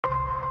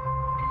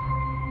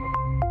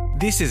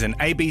This is an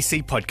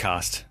ABC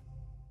podcast.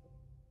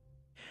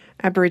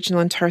 Aboriginal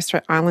and Torres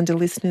Strait Islander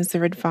listeners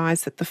are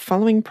advised that the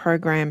following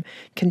program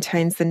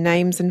contains the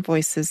names and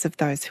voices of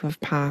those who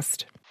have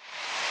passed.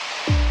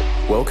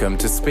 Welcome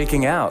to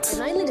Speaking Out.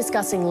 Mainly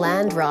discussing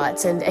land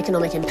rights and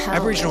economic empowerment.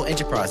 Aboriginal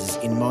enterprises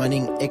in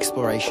mining,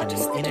 exploration and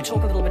energy. To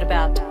talk a little bit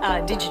about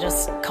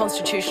Indigenous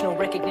constitutional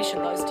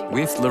recognition.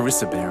 With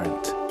Larissa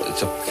Behrendt.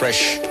 It's a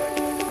fresh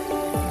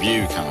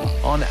view coming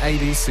on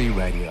ABC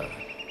Radio.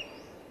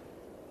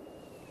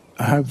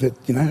 I hope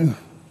that,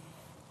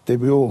 that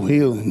we all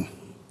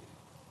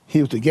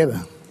heal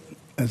together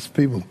as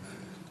people,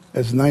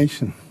 as a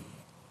nation,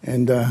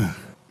 and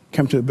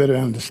come to a better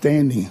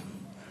understanding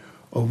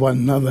of one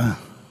another.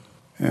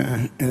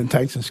 And it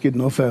takes us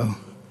getting off our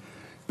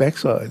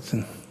backsides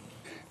and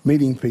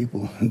meeting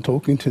people and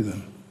talking to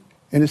them.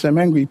 And there's some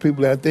angry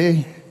people out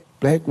there,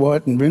 black,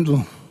 white and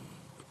brindle,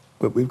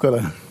 but we've got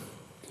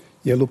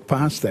to look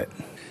past that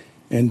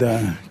and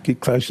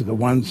get closer to the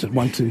ones that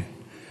want to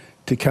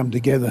come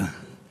together,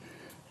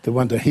 that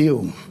want to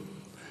heal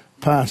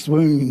past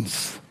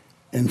wounds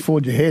and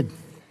forge ahead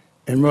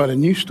and write a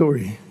new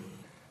story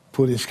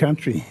for this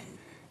country.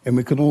 And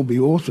we can all be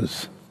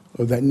authors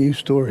of that new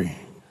story.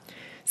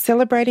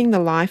 Celebrating the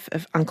life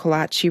of Uncle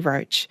Archie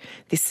Roach,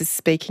 this is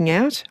Speaking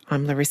Out.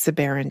 I'm Larissa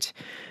Behrendt.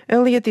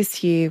 Earlier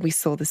this year, we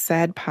saw the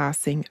sad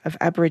passing of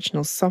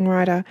Aboriginal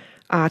songwriter,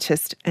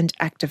 artist and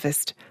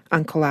activist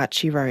Uncle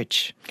Archie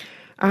Roach.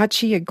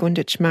 Archie, a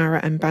Gunditj Mara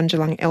and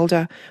Bundjalung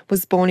elder,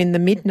 was born in the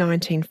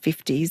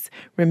mid-1950s,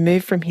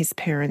 removed from his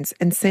parents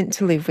and sent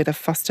to live with a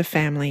foster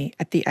family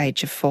at the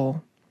age of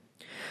 4.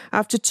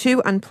 After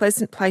 2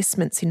 unpleasant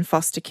placements in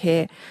foster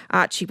care,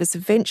 Archie was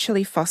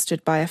eventually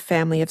fostered by a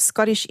family of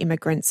Scottish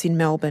immigrants in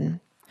Melbourne.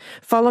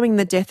 Following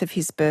the death of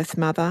his birth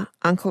mother,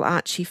 Uncle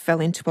Archie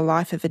fell into a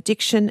life of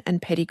addiction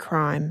and petty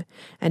crime,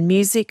 and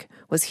music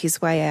was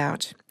his way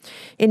out.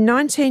 In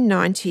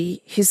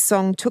 1990, his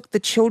song Took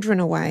the Children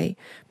Away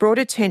brought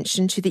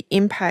attention to the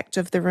impact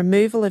of the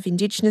removal of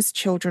Indigenous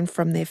children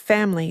from their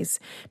families,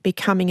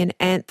 becoming an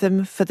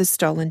anthem for the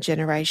stolen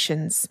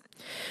generations.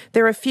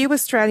 There are few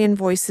Australian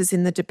voices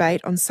in the debate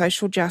on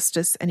social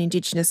justice and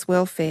Indigenous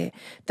welfare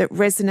that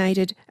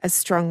resonated as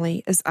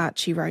strongly as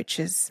Archie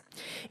Roach's.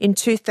 In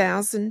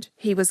 2000,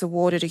 he was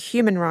awarded a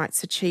Human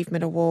Rights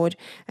Achievement Award,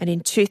 and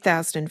in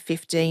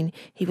 2015,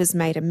 he was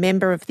made a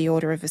Member of the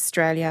Order of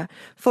Australia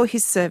for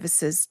his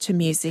services to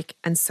music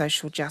and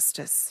social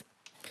justice.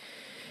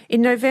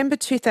 In November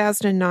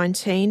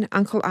 2019,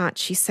 Uncle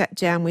Archie sat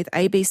down with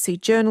ABC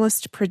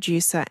journalist,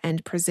 producer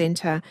and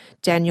presenter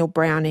Daniel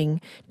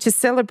Browning to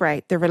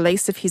celebrate the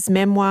release of his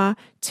memoir,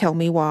 Tell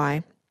Me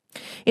Why.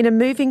 In a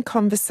moving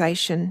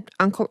conversation,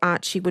 Uncle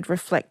Archie would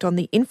reflect on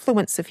the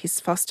influence of his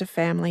foster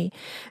family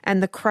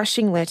and the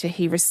crushing letter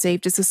he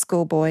received as a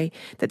schoolboy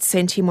that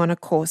sent him on a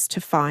course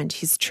to find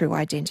his true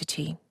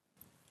identity.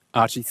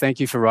 Archie, thank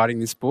you for writing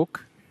this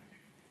book.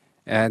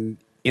 And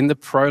in the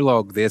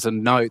prologue, there's a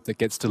note that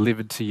gets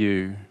delivered to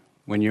you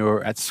when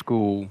you're at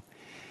school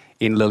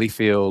in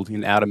Lilyfield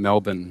in outer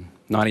Melbourne,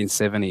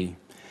 1970.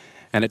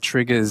 And it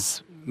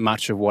triggers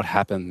much of what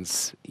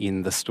happens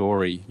in the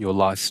story, your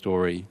life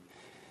story.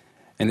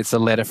 And it's a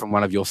letter from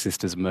one of your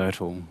sisters,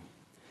 Myrtle.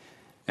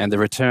 And the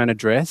return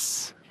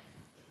address?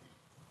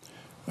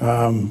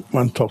 1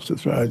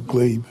 Toxteth Road,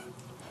 Glebe.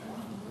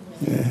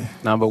 Yeah.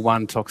 Number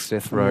 1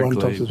 Toxteth Road,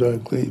 Glebe. 1 Toxteth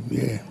Road, Glebe,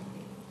 yeah.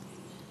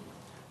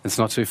 It's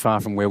not too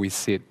far from where we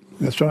sit.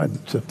 That's right,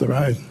 it's up the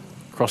road.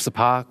 Across the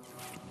park?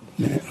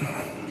 Yeah.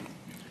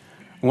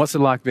 And what's it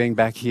like being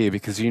back here?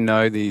 Because you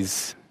know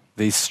these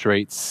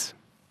streets,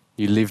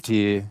 you lived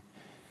here,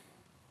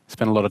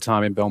 spent a lot of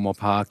time in Belmore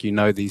Park, you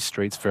know these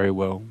streets very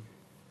well.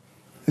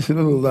 It's a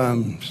little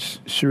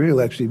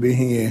surreal actually being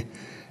here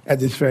at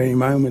this very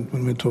moment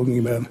when we're talking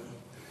about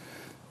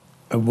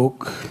a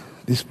book,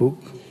 this book,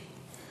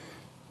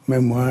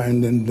 memoir,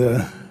 and then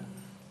the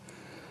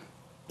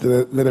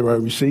letter I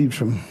received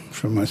from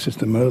my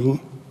sister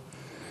Myrtle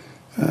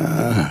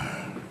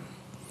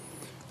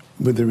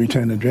with the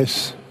return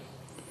address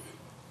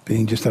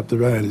being just up the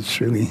road. It's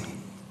really,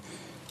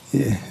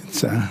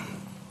 it's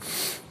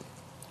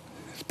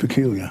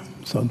peculiar.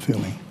 It's odd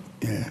feeling,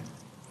 yeah.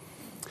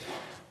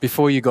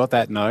 Before you got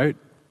that note,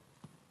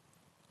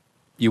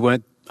 you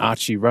weren't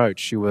Archie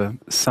Roach, you were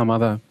some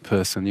other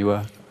person.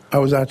 I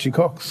was Archie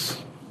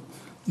Cox.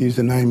 Used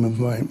the name of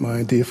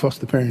my dear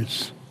foster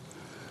parents,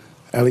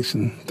 Alex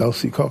and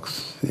Dulcie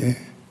Cox, yeah.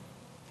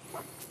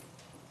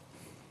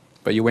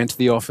 But you went to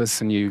the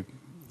office and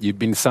you'd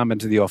been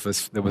summoned to the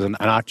office. There was an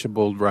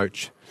Archibald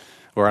Roach,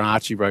 or an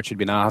Archie Roach had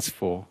been asked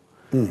for.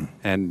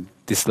 And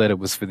this letter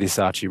was for this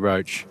Archie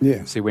Roach.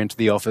 Yeah. So you went to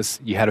the office,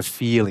 you had a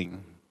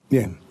feeling.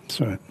 Yeah,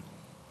 that's right.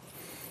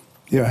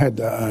 Yeah, I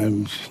had,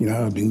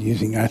 I've been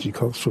using Archie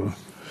Cox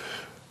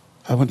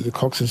I went to the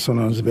Coxes when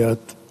I was about,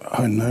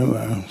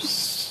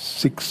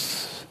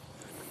 6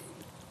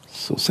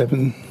 or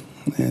 7,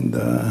 and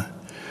I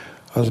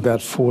was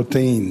about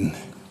 14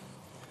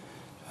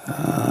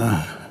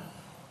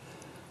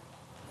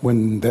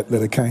 when that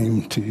letter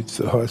came to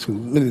the high school,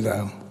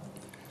 Lilydale,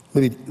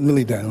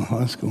 Lilydale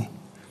High School.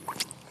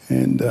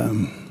 And,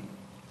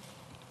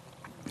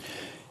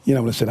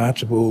 when I said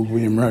Archibald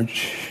William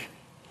Roach,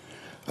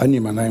 I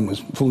knew my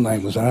full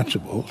name was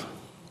Archibald.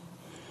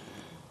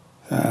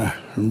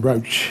 And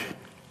Roach,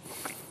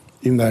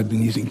 even though I'd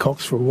been using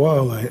Cox for a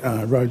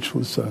while, Roach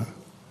was a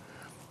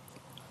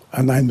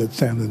name that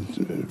sounded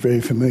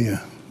very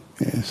familiar.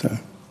 Yeah, so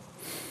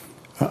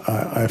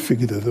I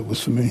figured that it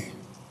was for me.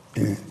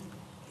 Yeah.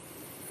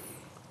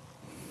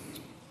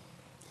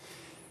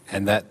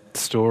 And that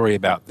story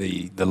about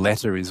the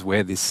letter is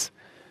where this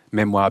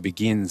memoir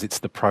begins. It's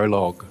the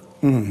prologue.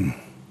 Mm.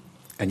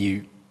 And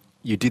you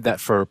did that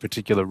for a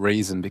particular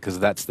reason, because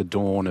that's the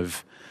dawn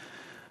of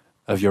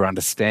your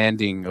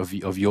understanding of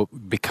your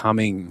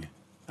becoming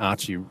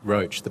Archie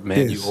Roach, the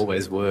man you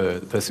always were,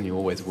 the person you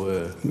always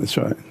were. That's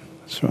right.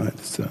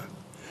 That's right.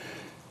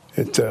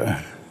 It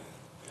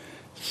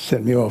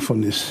set me off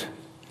on this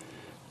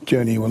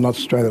journey. Well, not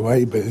straight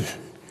away, but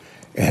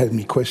it had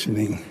me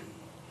questioning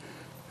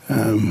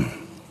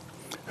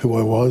who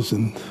I was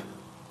and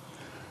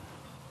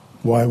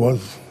why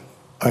was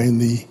I in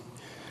the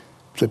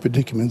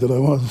predicament that I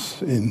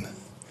was in,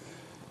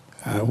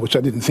 which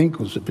I didn't think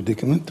was a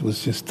predicament. It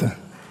was just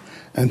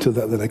until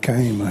that I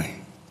came.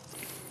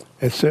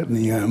 It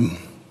certainly,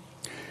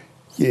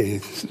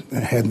 it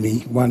had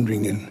me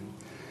wondering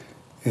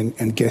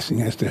and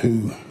guessing as to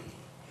who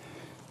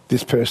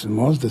this person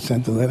was that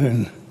sent the letter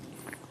and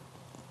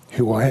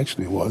who I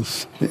actually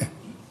was. Yeah.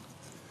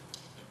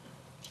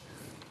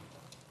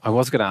 I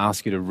was going to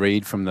ask you to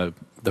read from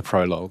the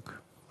prologue.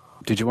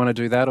 Did you want to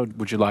do that, or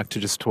would you like to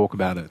just talk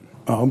about it?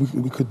 Oh,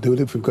 we could do it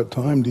if we've got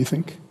time, do you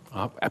think?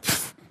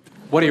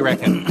 What do you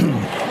reckon?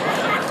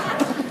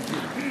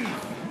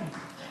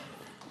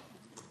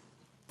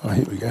 Oh,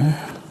 here we go.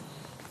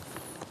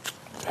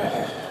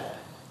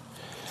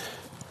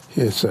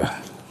 Here's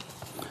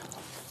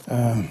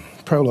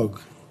prologue.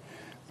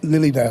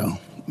 Lilydale,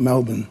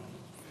 Melbourne,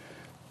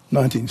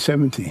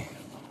 1970.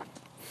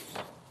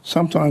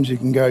 Sometimes you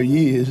can go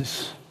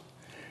years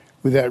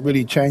without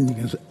really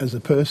changing as a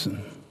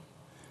person.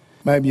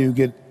 Maybe you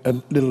get a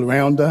little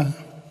rounder,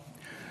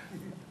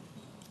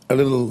 a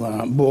little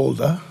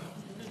balder,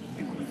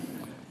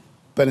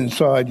 but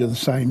inside you're the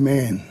same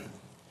man,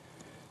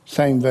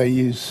 same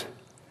values,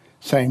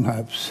 same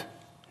hopes,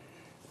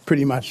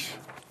 pretty much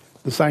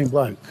the same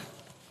bloke.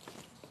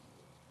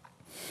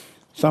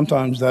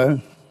 Sometimes,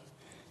 though,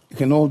 it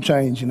can all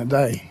change in a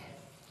day.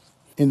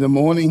 In the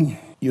morning,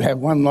 you have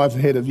one life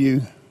ahead of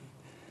you,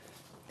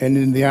 and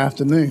in the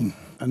afternoon,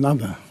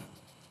 another.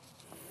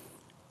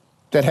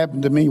 That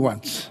happened to me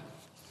once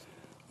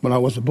when I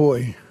was a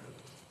boy.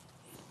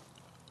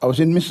 I was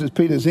in Mrs.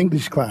 Peters'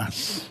 English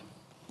class,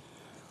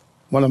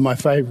 one of my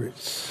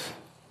favourites,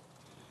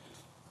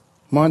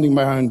 minding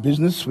my own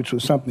business, which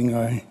was something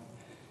I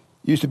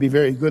used to be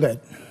very good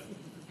at.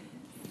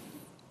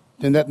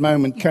 Then that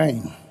moment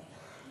came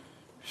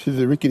through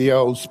the rickety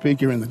old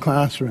speaker in the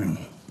classroom.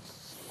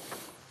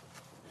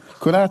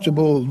 Could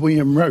Archibald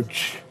William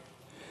Roach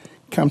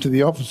come to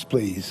the office,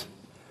 please?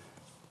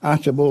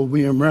 Archibald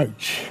William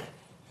Roach.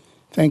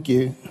 Thank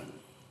you.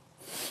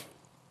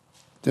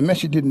 The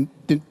message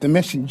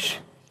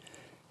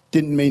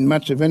didn't mean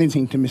much of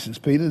anything to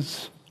Mrs.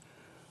 Peters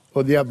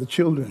or the other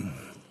children.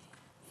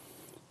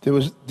 There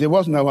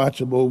was no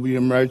Archibald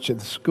William Roach at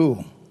the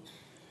school,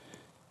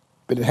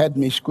 but it had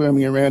me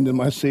squirming around in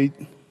my seat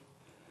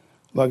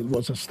like it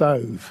was a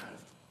stove.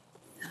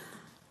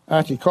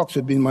 Archie Cox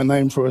had been my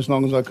name for as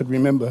long as I could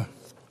remember,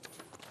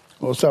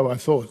 or so I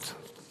thought.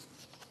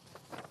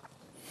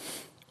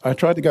 I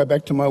tried to go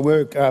back to my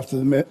work after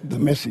the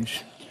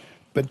message,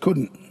 but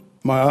couldn't.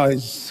 My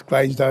eyes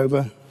glazed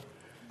over,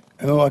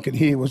 and all I could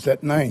hear was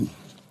that name,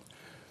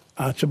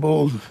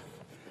 Archibald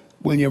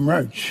William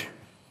Roach.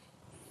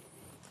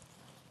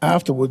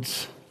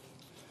 Afterwards,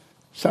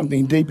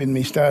 something deep in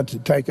me started to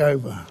take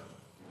over.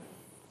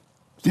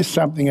 This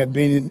something had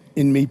been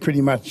in me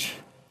pretty much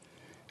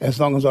as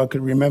long as I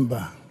could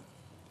remember.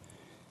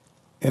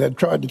 It had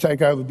tried to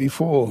take over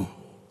before,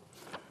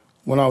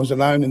 when I was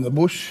alone in the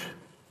bush,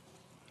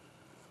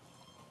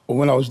 or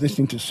when I was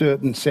listening to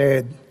certain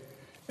sad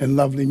and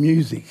lovely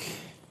music.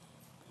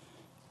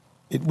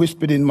 It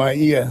whispered in my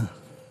ear,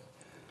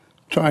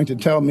 trying to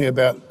tell me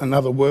about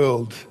another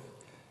world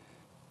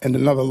and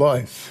another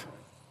life.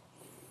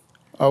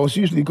 I was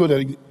usually good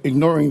at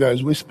ignoring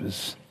those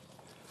whispers,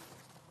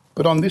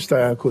 but on this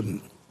day I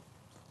couldn't.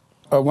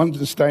 I wanted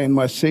to stay in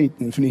my seat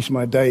and finish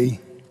my day,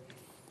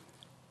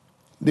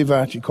 live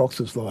Archie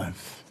Cox's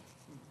life.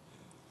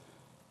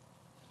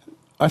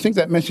 I think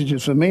that message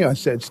is for me, I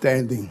said,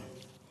 standing.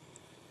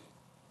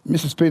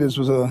 Mrs. Peters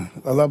was a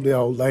lovely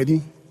old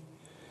lady.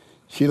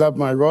 She loved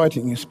my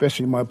writing,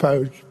 especially my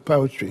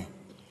poetry,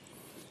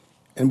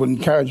 and would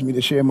encourage me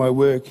to share my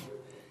work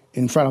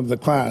in front of the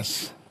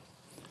class.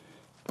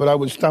 But I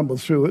would stumble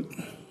through it,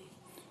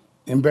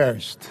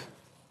 embarrassed.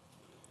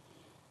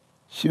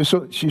 She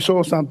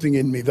saw something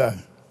in me, though,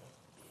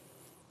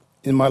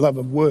 in my love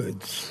of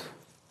words.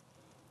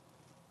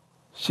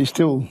 She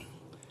still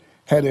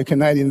had her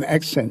Canadian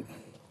accent,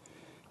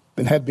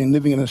 and had been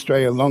living in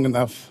Australia long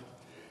enough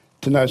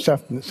to know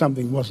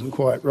something wasn't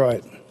quite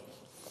right.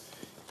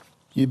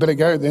 "You better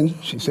go then,"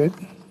 she said.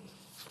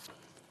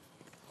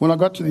 When I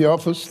got to the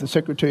office, the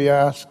secretary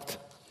asked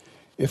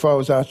if I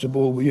was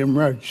Archibald William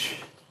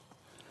Roach.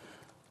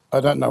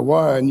 I don't know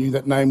why I knew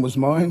that name was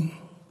mine,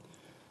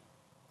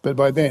 but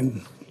by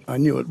then I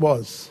knew it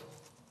was.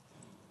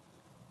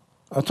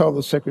 I told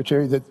the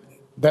secretary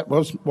that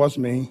was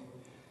me,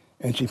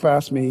 and she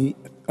passed me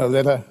a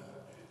letter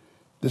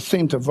that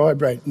seemed to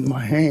vibrate in my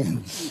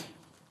hands.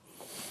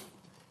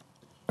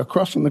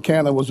 Across from the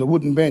counter was a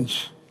wooden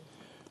bench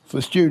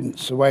for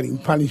students awaiting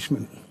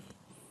punishment,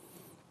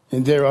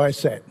 and there I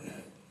sat,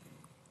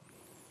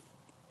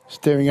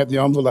 staring at the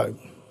envelope.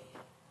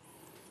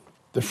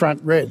 The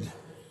front read,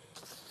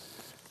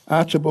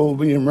 "Archibald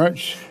William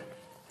Roach,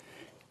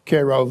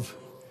 care of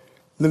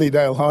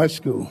Lilydale High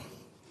School,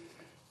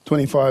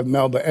 25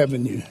 Melba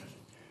Avenue,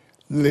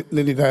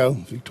 Lilydale,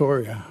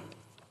 Victoria."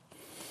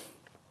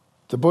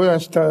 The boy I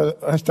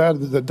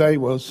started the day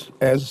would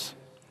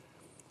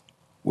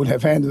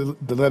have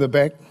handed the letter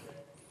back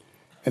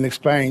and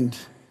explained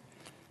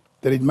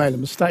that he'd made a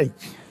mistake.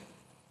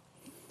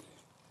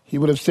 He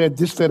would have said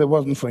this letter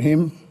wasn't for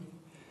him,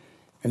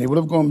 and he would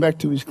have gone back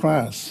to his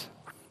class,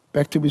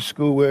 back to his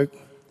schoolwork,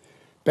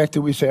 back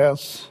to his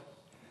house,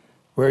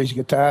 where his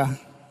guitar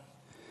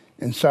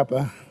and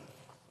supper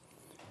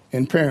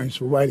and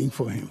parents were waiting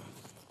for him.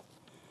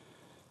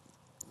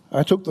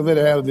 I took the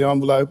letter out of the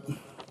envelope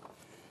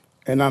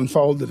and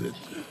unfolded it.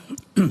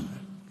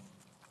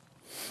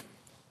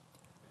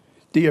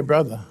 "Dear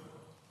brother,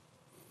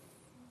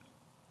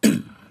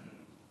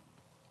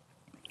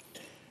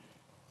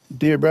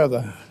 dear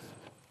brother,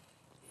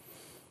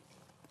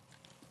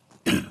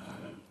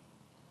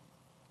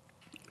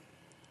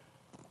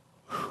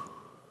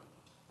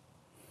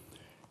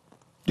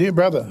 dear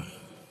brother,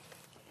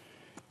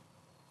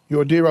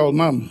 your dear old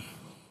mum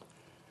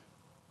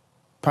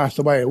passed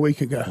away a week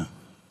ago.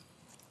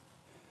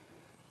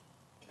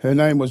 Her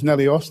name was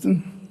Nellie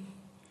Austin,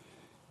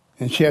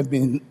 and she had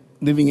been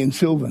living in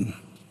Sylvan.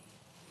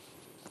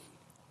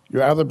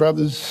 Your other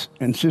brothers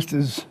and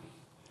sisters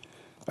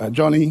are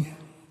Johnny,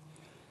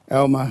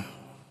 Alma,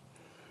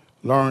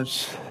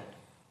 Lawrence,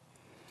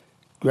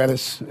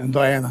 Gladys, and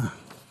Diana.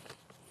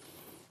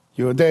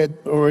 Your dad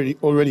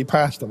already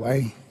passed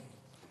away,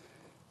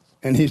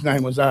 and his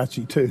name was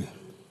Archie too.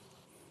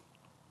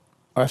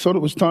 I thought it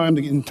was time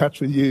to get in touch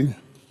with you.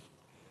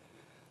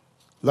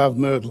 Love,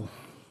 Myrtle."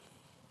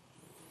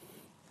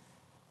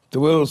 The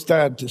world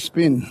started to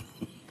spin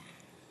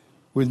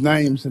with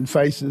names and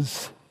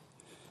faces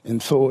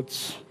and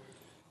thoughts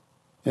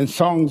and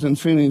songs and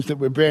feelings that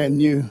were brand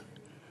new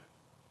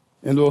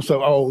and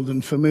also old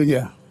and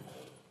familiar.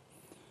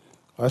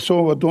 I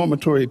saw a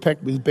dormitory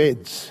packed with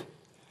beds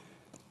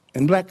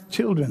and black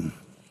children.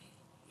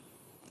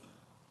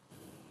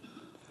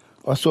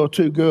 I saw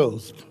two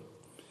girls,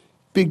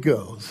 big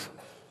girls,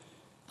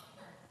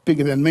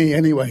 bigger than me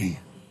anyway.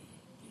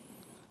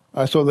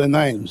 I saw their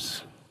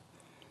names,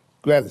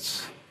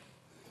 Gladys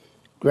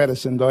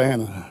and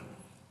Diana.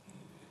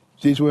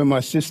 These were my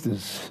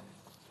sisters.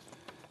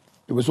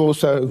 It was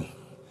also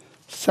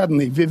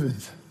suddenly vivid.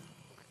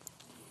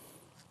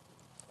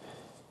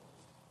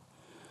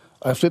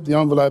 I flipped the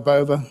envelope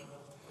over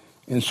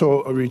and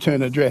saw a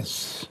return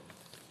address.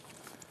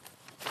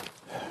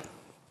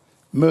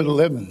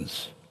 Myrtle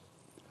Evans,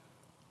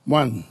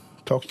 1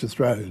 Toxteth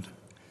Road,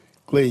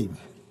 Glebe,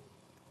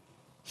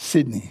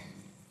 Sydney,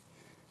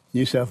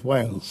 New South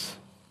Wales.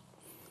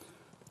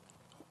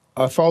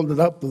 I folded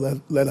up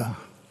the letter,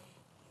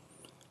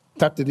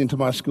 tucked it into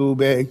my school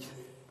bag,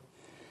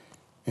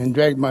 and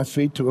dragged my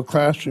feet to a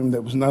classroom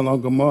that was no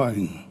longer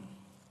mine.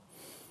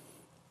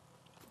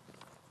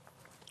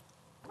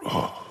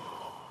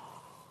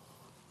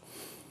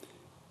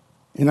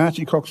 In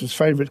Archie Cox's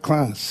favourite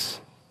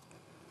class,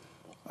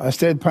 I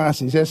stared past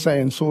his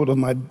essay and thought of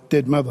my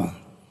dead mother.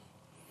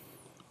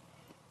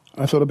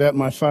 I thought about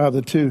my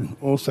father too,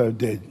 also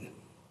dead.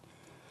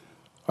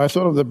 I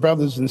thought of the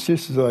brothers and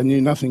sisters I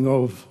knew nothing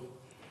of,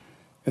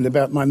 and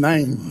about my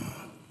name.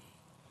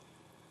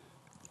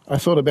 I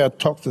thought about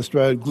Toxteth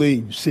Road,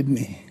 Glebe,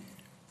 Sydney.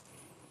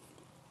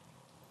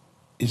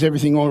 "Is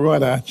everything all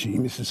right, Archie?"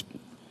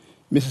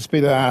 Mrs.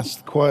 Peter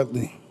asked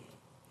quietly.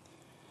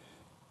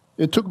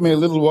 It took me a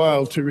little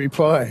while to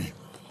reply.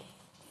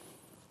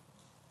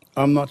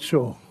 "I'm not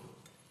sure."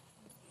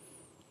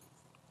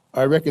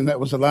 I reckon that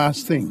was the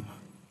last thing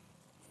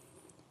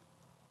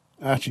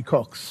Archie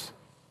Cox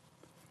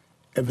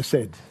ever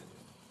said.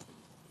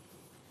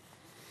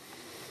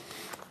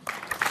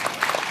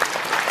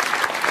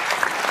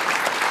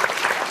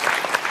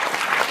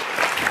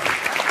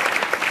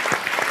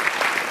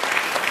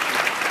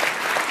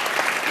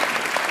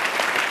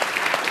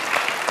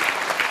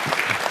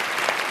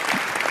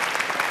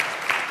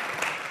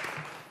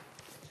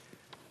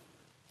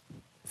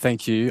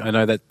 Thank you. I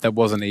know that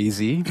wasn't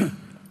easy,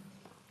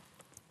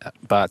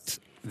 but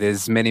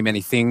there's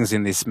many things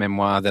in this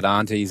memoir that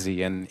aren't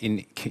easy. And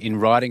in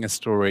writing a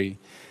story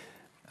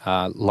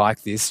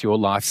like this, your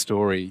life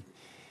story,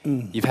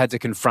 you've had to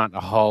confront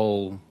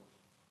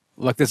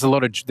there's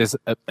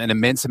an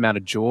immense amount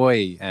of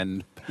joy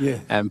and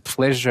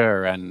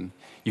pleasure, and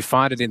you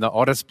find it in the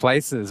oddest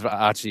places,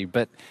 Archie,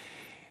 but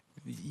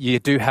you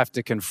do have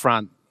to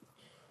confront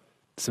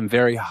some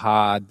very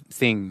hard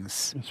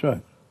things. That's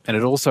right. And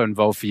it also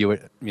involved for you,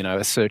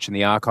 a search in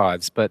the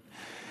archives. But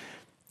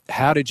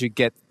how did you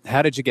get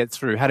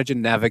through? How did you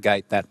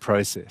navigate that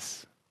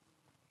process?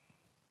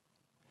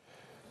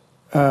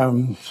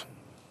 What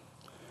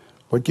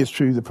gets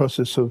through the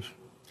process of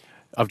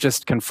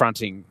just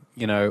confronting,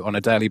 on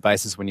a daily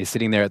basis when you're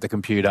sitting there at the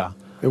computer?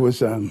 It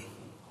was.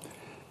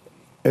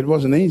 It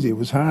wasn't easy. It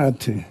was hard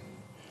to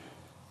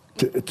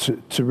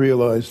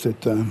realise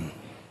that,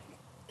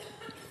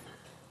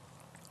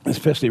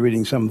 especially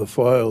reading some of the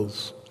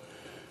files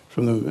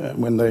from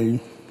when they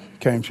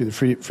came through the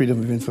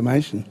Freedom of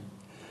Information,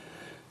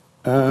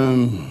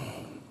 and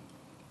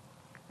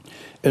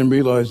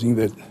realising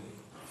that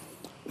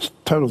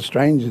total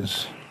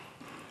strangers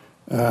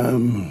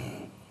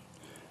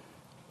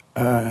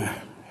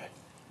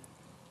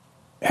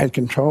had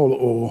control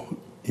or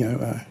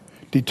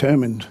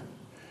determined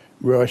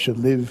where I should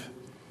live,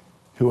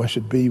 who I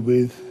should be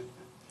with,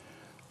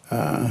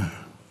 and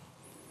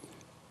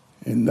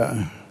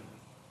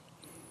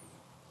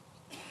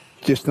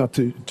just not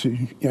to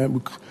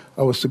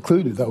I was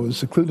secluded. I was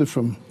secluded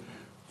from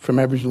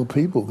Aboriginal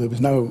people. There was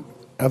no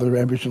other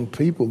Aboriginal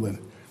people than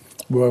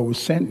where I was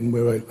sent and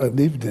where I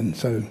lived in.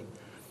 So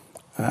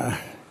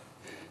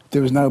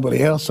there was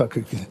nobody else I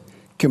could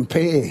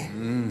compare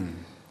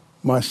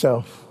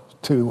myself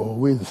to or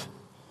with.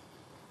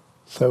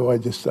 So I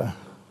just.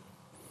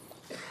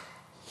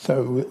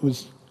 So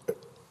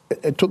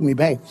it took me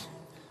back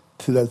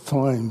to those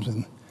times,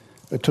 and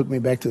it took me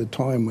back to the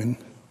time when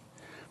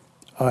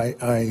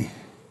I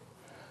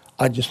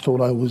just thought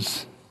I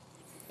was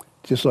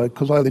just like,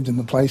 because I lived in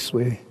the place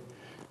where,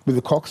 with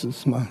the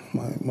Coxes, my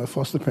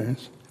foster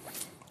parents,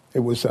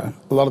 it was a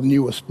lot of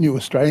new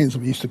Australians,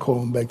 we used to call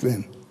them back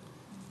then,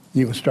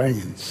 new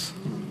Australians.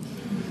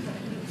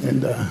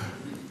 And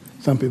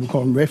some people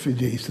call them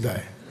refugees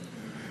today.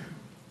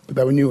 But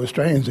they were new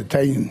Australians,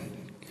 Italian,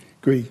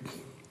 Greek,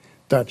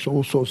 Dutch,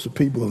 all sorts of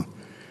people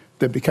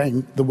that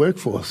became the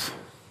workforce,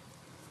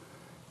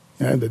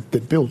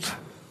 that built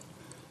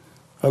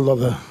a lot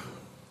of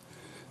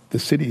the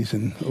cities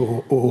and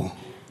or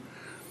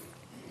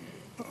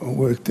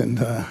worked. And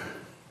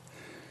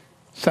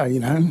so,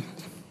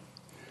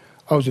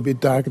 I was a bit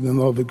darker than a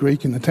lot of the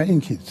Greek and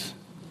Italian kids.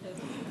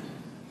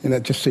 And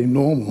it just seemed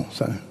normal.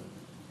 So,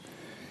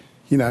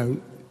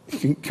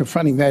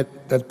 confronting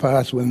that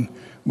past when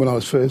I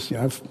was first,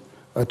 I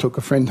took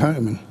a friend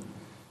home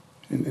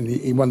and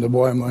he wondered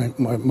why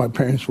my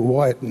parents were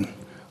white and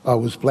I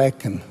was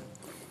black, and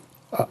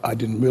I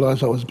didn't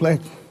realise I was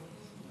black.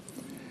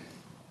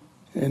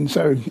 And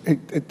so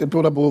it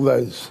brought up all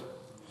those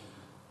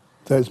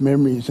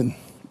memories, and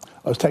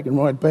I was taken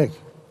right back.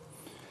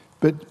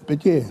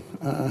 But yeah,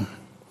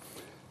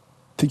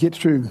 to get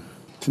through,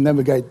 to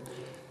navigate,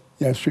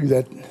 through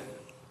that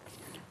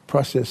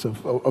process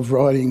of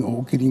writing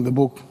or getting the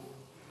book,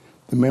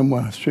 the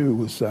memoir through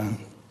was, it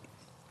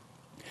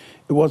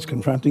was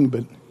confronting,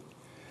 but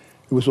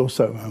it was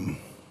also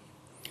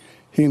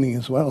healing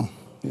as well,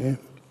 yeah.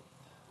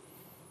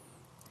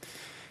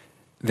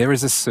 There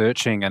is a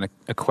searching and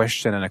a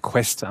question and a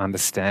quest to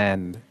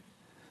understand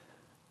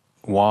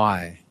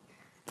why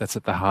that's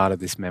at the heart of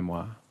this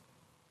memoir.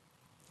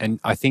 And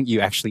I think you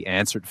actually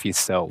answer it for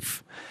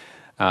yourself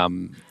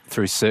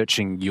through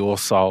searching your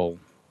soul.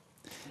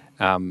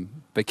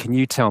 But can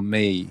you tell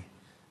me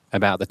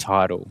about the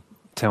title,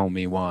 Tell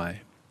Me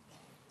Why?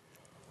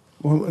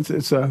 Well, it's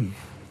a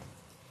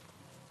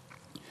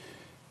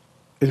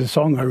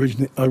song I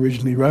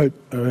originally wrote,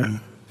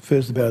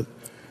 first about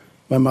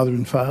my mother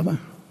and father,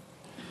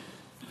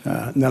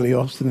 Nellie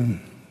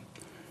Austin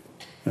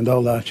and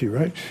old Archie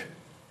Roach.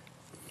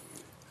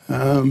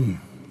 When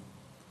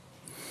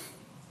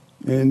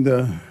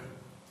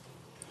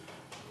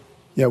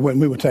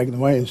we were taken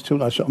away as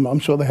children, I'm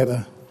sure they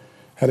had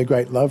a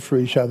great love for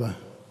each other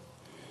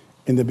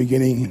in the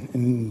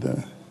beginning,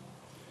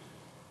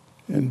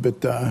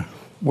 but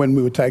when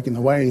we were taken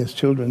away as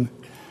children,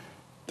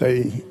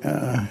 they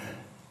I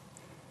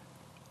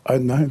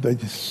don't know, they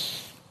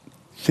just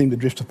seemed to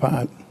drift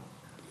apart.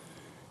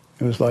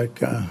 It was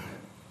like,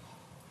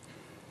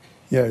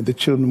 the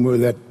children were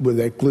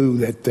that glue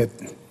that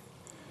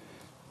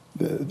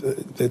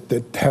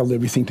held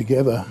everything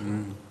together.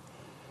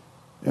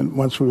 And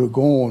once we were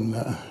gone,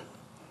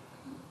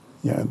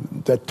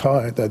 that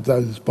tie,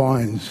 those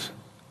binds,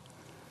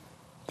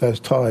 those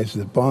ties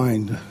that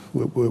bind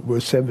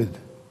were severed,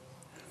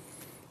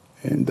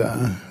 and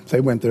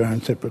they went their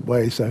own separate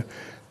ways. So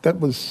that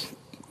was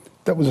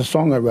a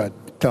song I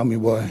wrote, Tell Me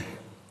Why.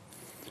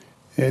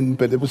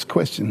 But it was a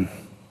question,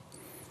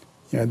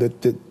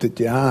 that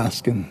you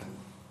ask, and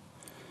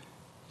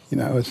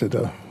I said,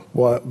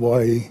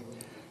 why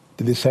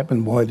did this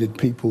happen? Why did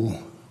people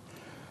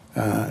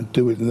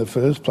do it in the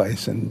first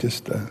place and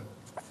just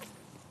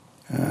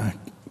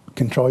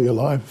control your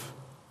life?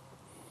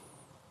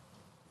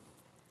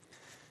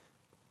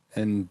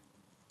 And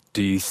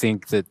do you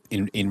think that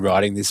in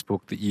writing this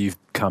book that you've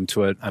come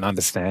to an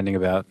understanding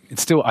about,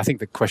 it's still, I think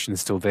the question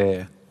is still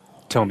there.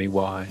 Tell me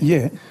why.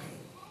 Yeah.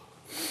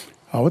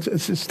 Oh,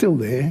 it's still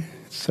there.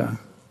 It's,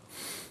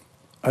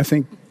 I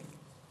think,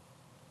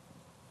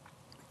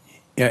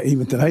 yeah,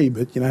 even today,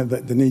 but, you know,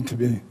 there need to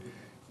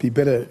be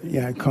better,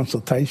 you know,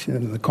 consultation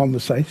and the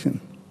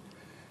conversation.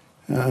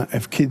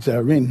 If kids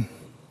are in,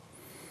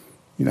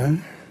 you know,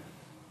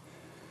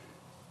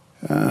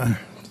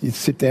 you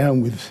sit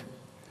down with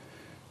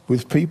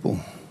people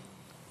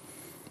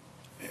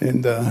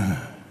and,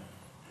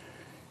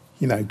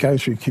 you know, go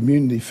through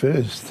community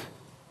first.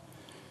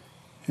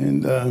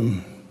 And,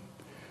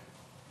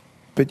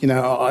 but, you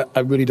know, I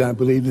really don't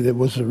believe that there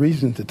was a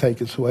reason to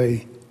take us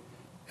away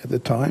at the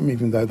time,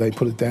 even though they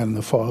put it down in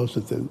the files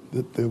that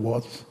there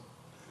was.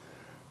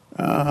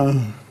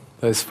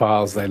 Those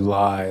files, they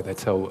lie, they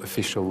tell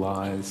official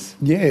lies.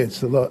 Yeah,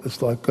 it's a lot.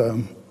 It's like,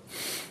 you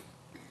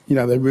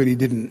know, they really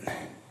didn't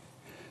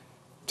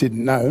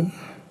know.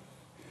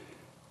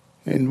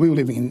 And we were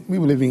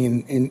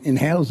living in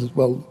houses,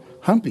 well,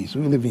 humpies.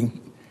 We were living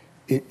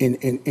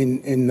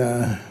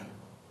in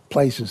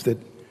places that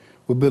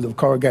were built of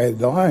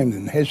corrugated iron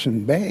and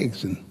hessian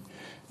bags and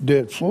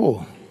dirt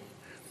floor.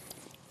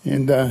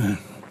 And that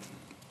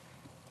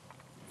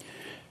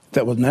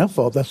wasn't our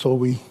fault. That's all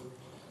we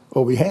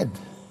had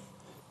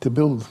to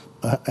build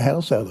a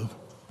house out of.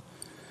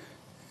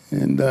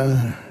 And,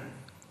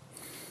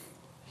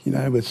 you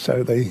know, but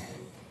so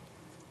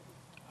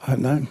I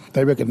don't know,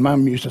 they reckon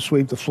Mum used to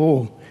sweep the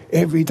floor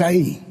every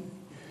day,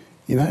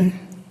 you know,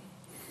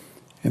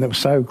 and it was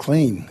so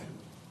clean.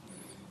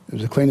 It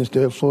was the cleanest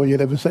dirt floor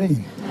you'd ever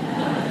seen.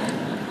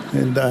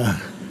 And,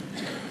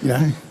 you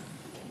know,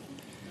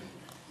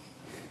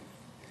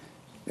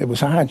 it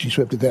was hard. She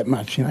swept it that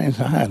much, you know, it's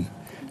hard.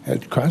 It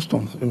had crust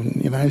on it.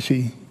 And, you know,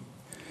 she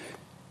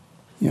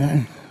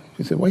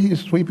said, what are you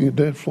sweeping a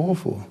dirt floor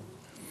for?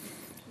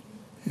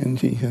 And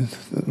she says,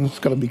 it's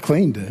got to be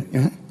clean dirt,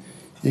 you know.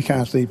 You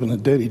can't sleep on a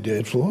dirty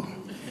dirt floor.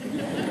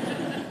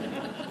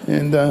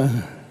 And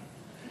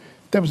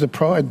that was the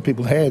pride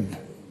people had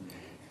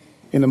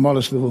in a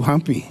modest little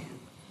humpy.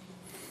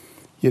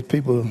 Yet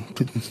people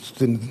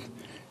didn't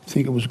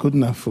think it was good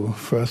enough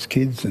for us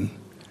kids. And,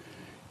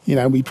 you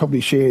know, we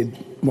probably shared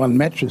one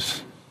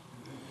mattress,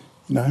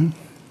 you know,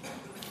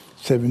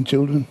 7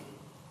 children.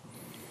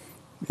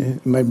 Yeah,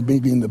 maybe me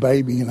being the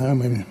baby, you know,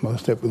 maybe I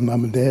slept with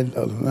Mum and Dad,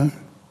 I don't know.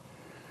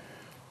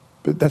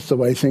 But that's the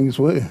way things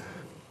were,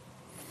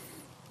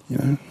 you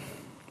know.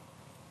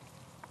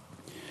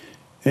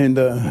 And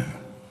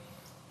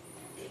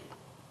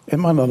it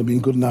might not have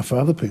been good enough for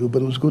other people,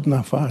 but it was good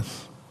enough for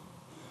us.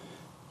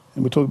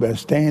 And we talk about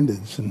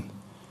standards, and,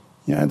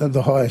 you know,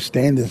 the highest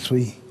standards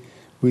we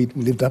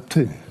lived up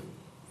to,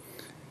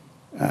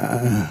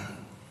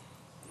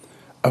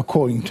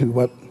 according to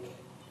what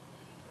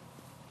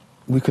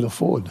we could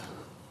afford.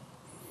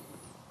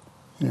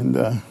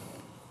 And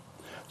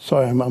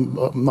sorry, I'm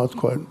not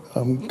quite.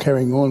 I'm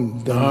carrying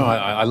on. No,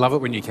 I love it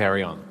when you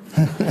carry on.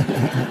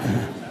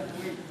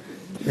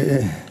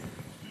 Yeah.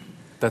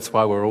 That's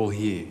why we're all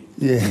here.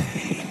 Yeah.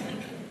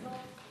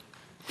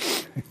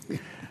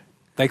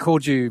 They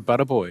called you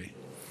Butterboy.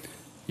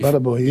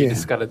 Butterboy, yeah.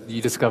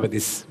 You discovered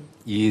this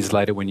years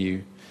later when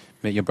you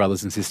met your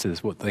brothers and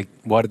sisters.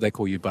 Why did they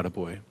call you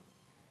Butterboy?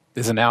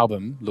 There's an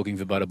album, Looking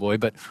for Butterboy,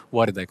 but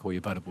why did they call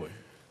you Butterboy?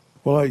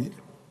 Well,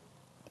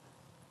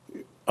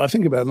 I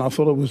think about it, and I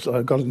thought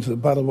I got into the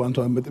butter one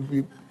time, but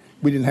we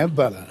didn't have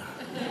butter.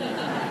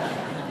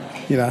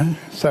 You know,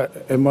 so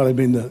it might have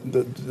been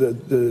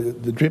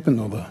the dripping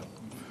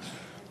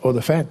or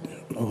the fat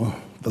or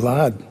the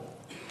lard.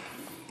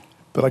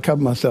 But I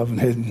covered myself from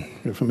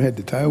head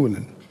to toe in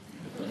it.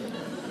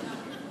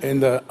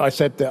 And I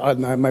sat there, I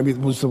don't know, maybe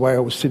it was the way I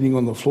was sitting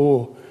on the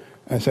floor,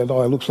 and said,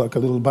 oh, it looks like a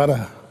little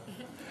butter.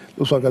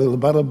 Looks like a little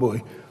butter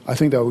boy. I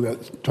think they were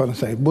trying to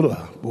say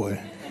Buddha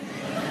boy.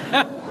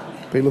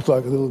 But he looked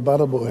like a little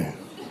butter boy.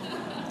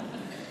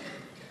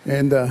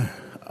 And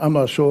I'm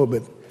not sure,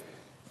 but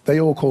they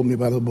all called me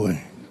Butter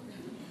Boy.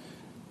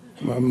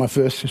 My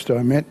first sister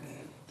I met,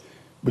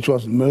 which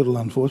wasn't Myrtle,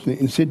 unfortunately,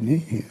 in Sydney,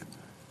 here,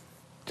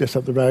 just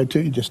up the road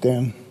too, just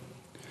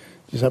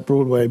up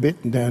Broadway a bit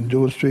and down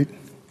George Street,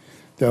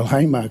 the old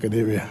Haymarket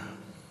area,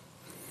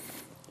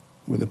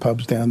 with the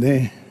pubs down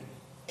there.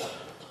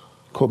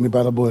 Called me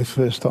Butter Boy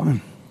first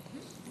time.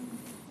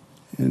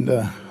 And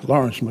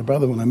Lawrence, my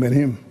brother, when I met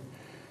him,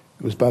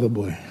 it was Butter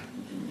Boy.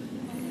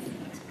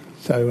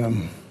 So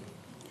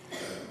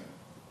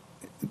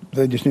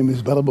they just knew me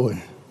as Butter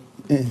Boy.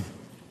 Yeah.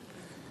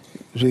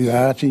 It was either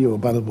Archie or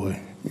Butter Boy.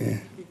 Yeah.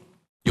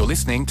 You're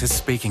listening to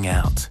Speaking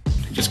Out.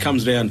 It just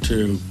comes down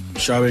to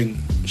showing,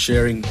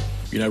 sharing,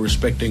 you know,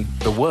 respecting.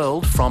 The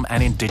world from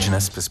an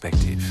Indigenous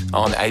perspective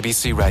on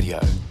ABC Radio.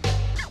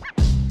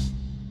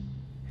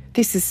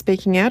 This is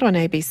Speaking Out on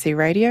ABC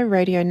Radio,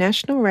 Radio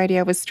National,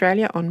 Radio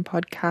Australia on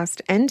podcast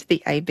and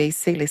the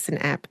ABC Listen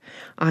app.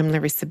 I'm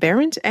Larissa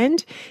Behrendt,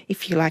 and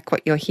if you like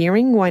what you're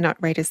hearing, why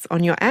not rate us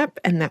on your app,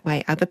 and that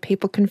way other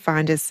people can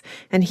find us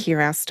and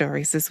hear our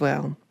stories as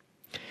well.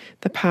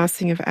 The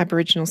passing of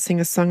Aboriginal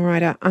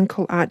singer-songwriter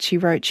Uncle Archie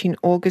Roach in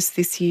August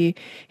this year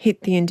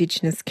hit the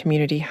Indigenous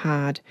community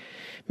hard.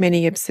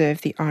 Many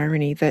observe the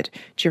irony that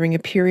during a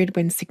period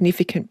when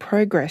significant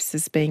progress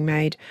is being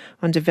made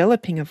on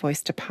developing a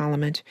voice to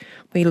Parliament,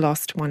 we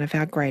lost one of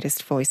our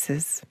greatest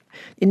voices.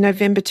 In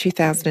November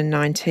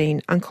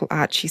 2019, Uncle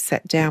Archie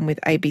sat down with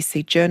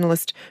ABC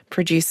journalist,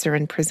 producer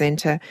and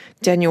presenter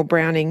Daniel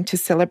Browning to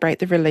celebrate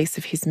the release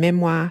of his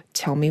memoir,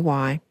 Tell Me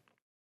Why.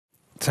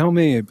 Tell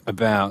me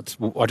about,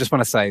 I just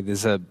want to say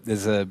there's a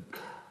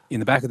in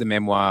the back of the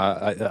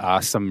memoir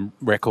are some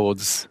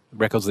records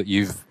that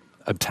you've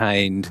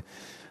obtained,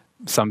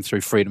 some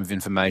through Freedom of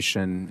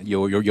Information,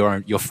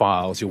 your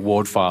files, your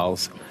ward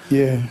files.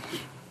 Yeah.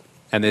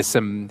 And there's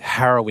some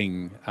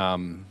harrowing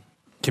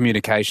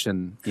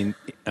communication in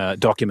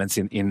documents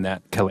in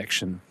that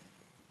collection.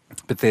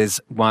 But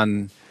there's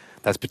one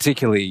that's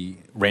particularly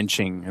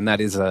wrenching, and that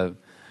is a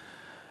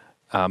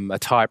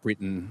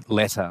typewritten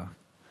letter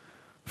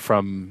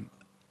from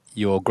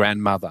your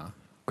grandmother,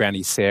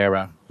 Granny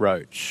Sarah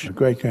Roach.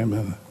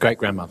 Great-grandmother.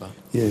 Great-grandmother.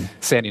 Yeah.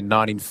 Sent in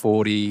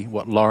 1940,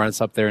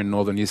 Lawrence up there in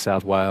northern New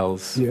South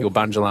Wales, Yeah. your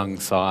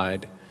Bundjalung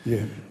side.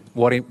 Yeah.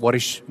 What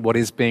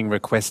is being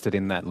requested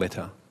in that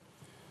letter?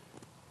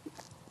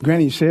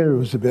 Granny Sarah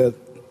was about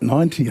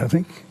 90, I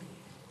think.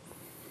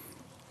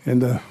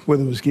 And the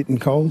weather was getting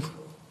cold.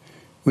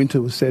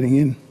 Winter was setting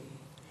in.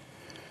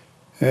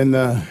 And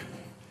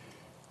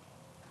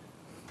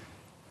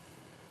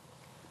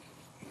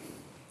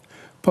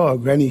poor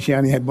Granny, she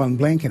only had one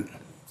blanket.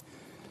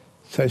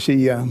 So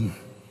she asked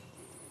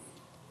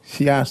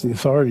the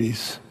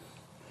authorities,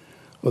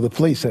 or the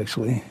police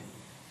actually,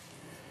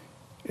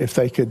 if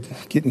they could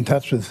get in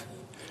touch with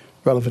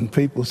relevant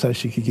people so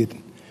she could get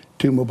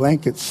 2 more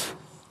blankets,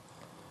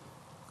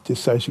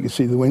 just so she could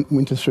see the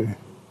winter through.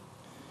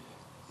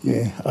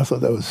 Yeah, I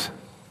thought that was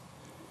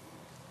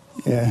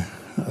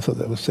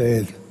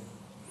sad.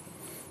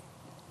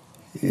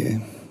 Yeah.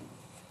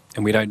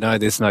 And we don't know,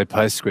 there's no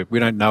postscript. We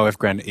don't know if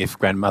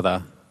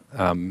grandmother,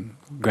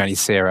 Granny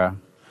Sarah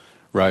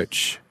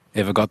Roach,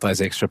 ever got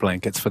those extra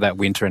blankets for that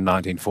winter in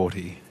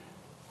 1940.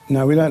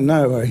 No, we don't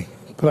know,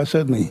 but I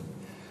certainly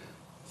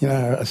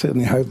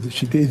hope that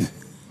she did.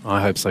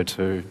 I hope so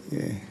too.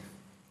 Yeah.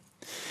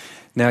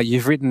 Now,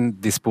 you've written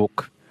this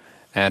book,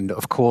 and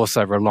of course,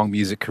 over a long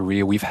music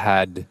career, we've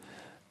had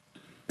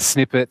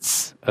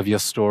snippets of your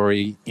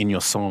story in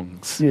your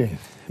songs. Yeah.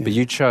 But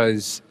you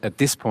chose at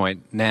this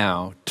point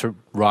now to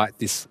write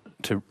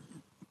to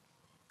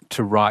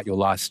write your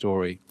life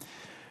story.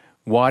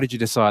 Why did you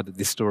decide that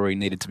this story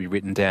needed to be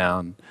written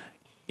down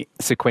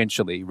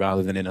sequentially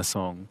rather than in a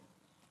song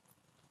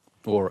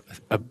or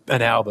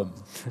an album?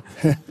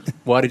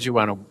 Why did you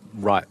want to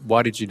write?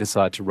 Why did you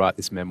decide to write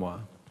this memoir?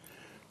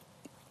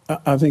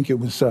 I think it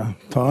was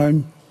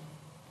time,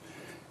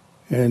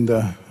 and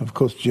of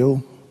course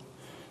Jill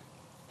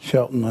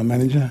Shelton, my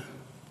manager.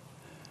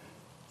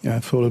 I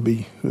thought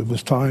it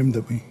was time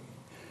that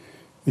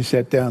we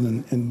sat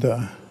down and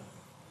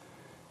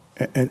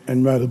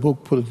wrote a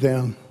book, put it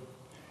down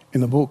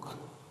in a book.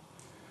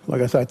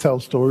 Like I say, I tell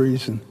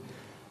stories and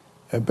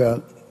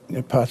about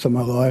parts of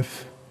my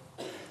life.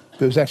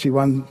 There was actually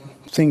one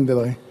thing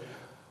that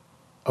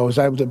I was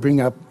able to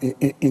bring up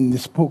in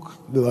this book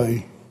that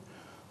I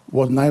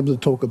wasn't able to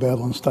talk about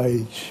on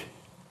stage.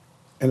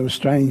 And it was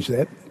strange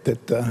that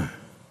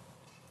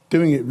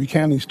doing it,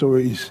 recounting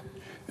stories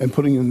and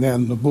putting them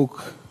down in the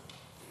book,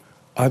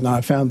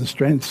 I found the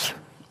strength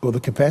or the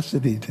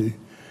capacity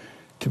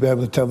to be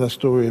able to tell that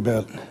story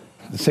about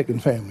the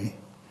second family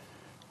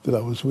that I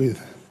was with.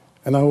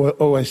 And I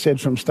always said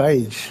from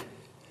stage,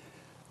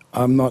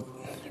 I'm not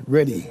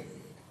ready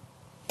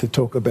to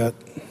talk about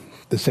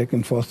the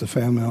second foster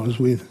family I was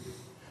with.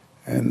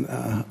 And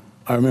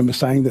I remember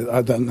saying that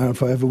I don't know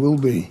if I ever will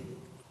be.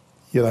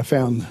 Yet I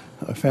found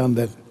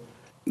that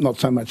not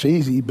so much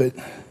easy, but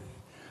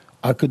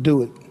I could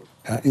do it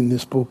in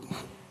this book.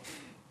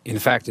 In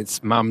fact,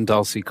 it's Mum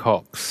Dulcie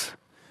Cox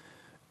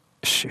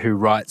who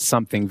writes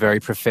something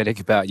very prophetic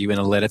about you in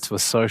a letter to a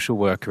social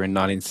worker in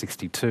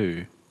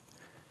 1962.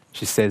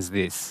 She says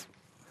this: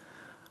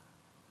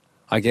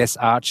 I guess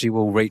Archie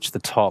will reach the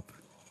top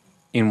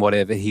in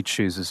whatever he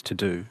chooses to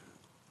do.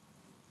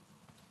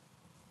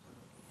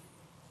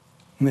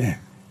 Yeah.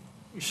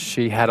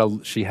 She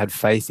had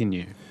faith in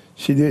you.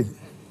 She did.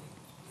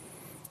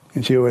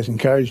 And she always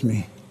encouraged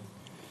me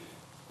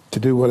to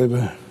do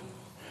whatever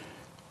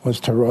was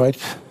to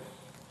write,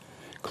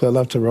 because I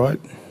love to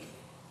write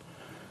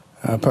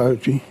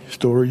poetry,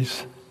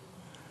 stories.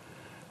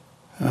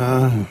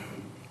 And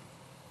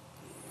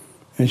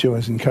she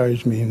always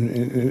encouraged me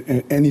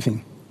in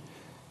anything,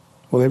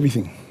 well,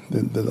 everything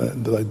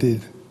that I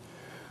did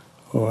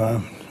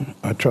or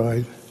I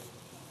tried.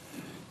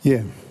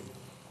 Yeah,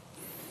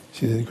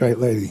 she's a great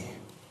lady.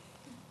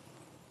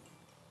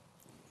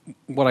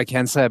 What I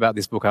can say about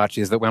this book,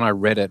 Archie, is that when I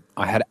read it,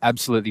 I had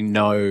absolutely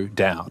no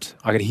doubt.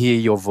 I could hear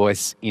your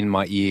voice in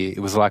my ear. It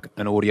was like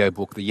an audio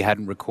book that you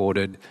hadn't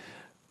recorded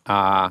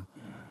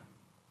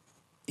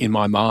in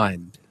my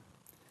mind.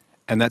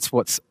 And that's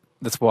what's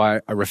that's why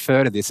I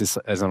refer to this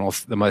as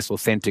the most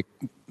authentic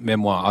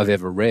memoir I've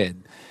ever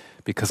read,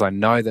 because I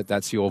know that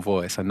that's your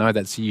voice. I know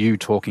that's you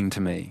talking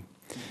to me.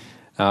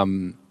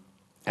 And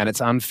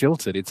it's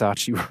unfiltered. It's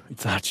Archie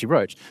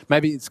Roach.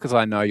 Maybe it's because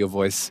I know your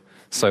voice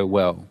so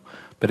well,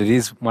 but it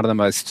is one of the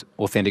most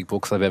authentic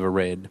books I've ever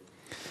read.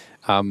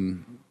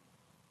 And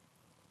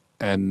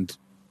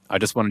I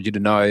just wanted you to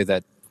know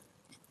that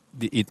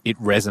it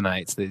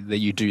resonates,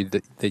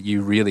 that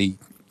you really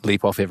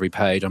leap off every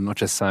page. I'm not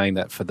just saying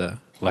that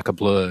like a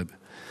blurb.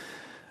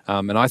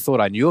 And I thought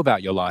I knew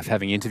about your life,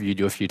 having interviewed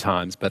you a few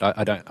times, but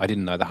I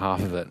didn't know the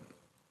half of it.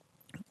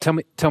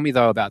 Tell me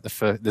though about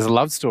there's a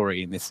love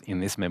story in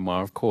this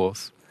memoir, of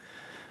course,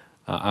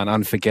 an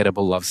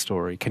unforgettable love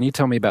story. Can you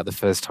tell me about the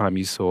first time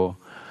you saw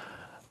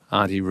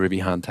Auntie Ruby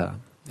Hunter,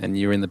 and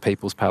you're in the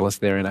People's Palace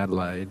there in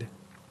Adelaide?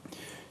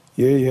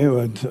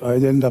 Yeah.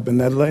 I'd ended up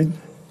in Adelaide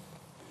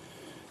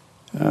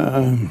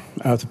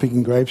after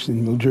picking grapes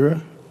in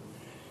Mildura,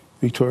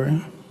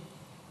 Victoria.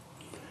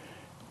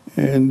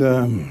 And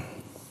I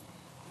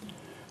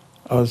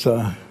was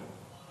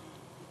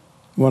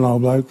one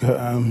old bloke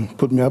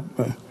put me up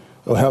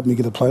or helped me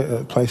get a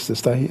place to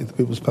stay at the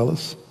People's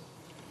Palace.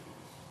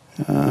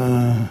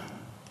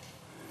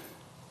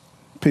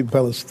 People's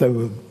Palace, they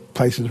were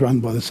places run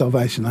by the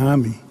Salvation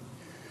Army.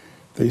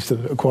 They used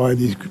to acquire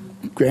these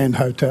grand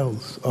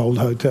hotels, old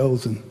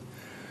hotels, and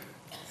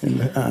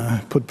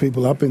put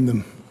people up in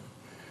them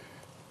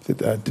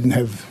that didn't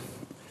have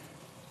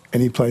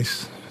any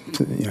place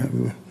to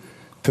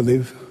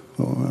live,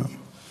 or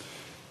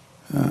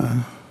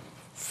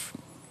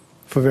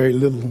for very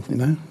little,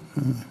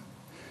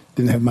 didn't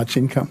have much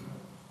income,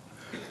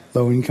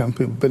 low income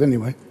people. But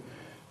anyway,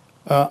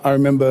 I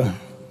remember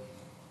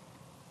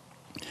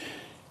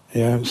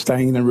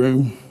staying in a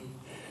room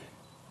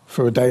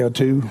for a day or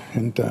two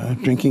and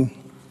drinking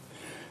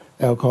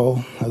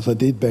alcohol, as I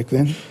did back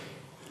then,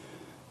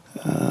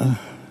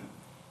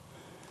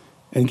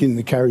 and getting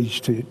the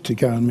courage to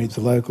go and meet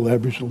the local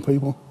Aboriginal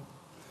people,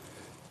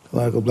 the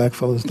local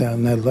blackfellas down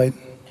in Adelaide.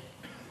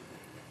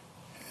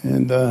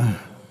 And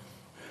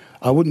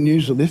I wouldn't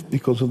use the lift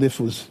because the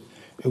lift was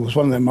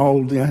one of them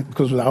old,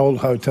 because the old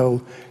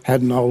hotel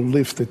had an old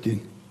lift that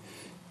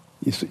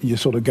you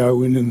sort of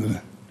go in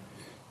and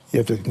you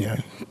have to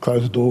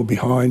close the door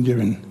behind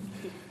you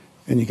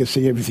and you could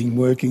see everything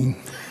working.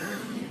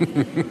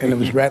 And it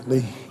was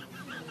rattly.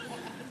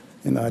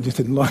 And I just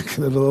didn't like it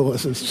at all.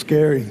 It's a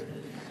scary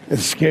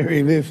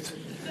lift.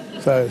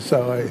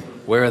 So I...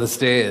 Where are the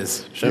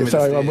stairs? Show me the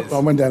stairs. I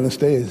went down the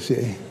stairs,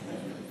 yeah.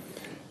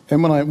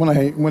 And when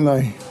I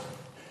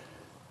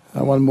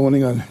one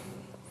morning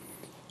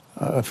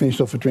I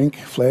finished off a drink,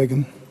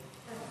 flagging,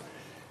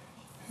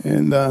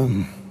 and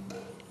so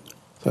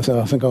I said,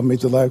 I think I'll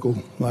meet the local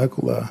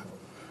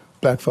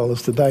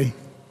blackfellas today.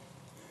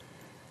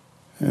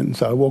 And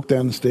so I walked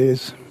down the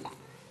stairs,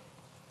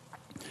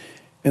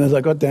 and as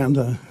I got down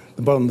to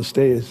the bottom of the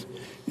stairs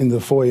in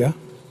the foyer,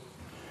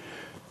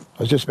 I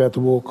was just about to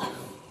walk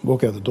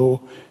out the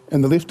door,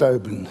 and the lift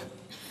opened,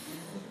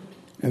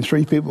 and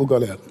 3 people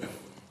got out.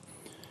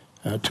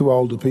 2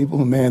 older people,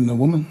 a man and a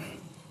woman,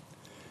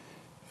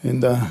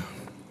 and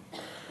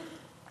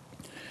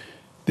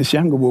this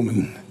younger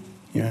woman,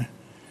 and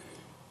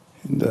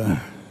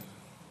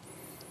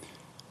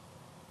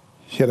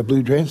she had a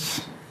blue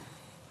dress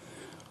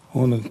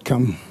on and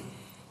come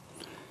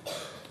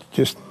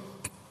just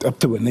up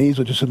to her knees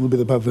or just a little bit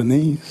above her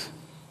knees,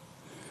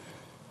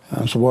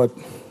 some white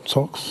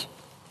socks,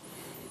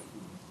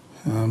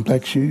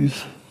 black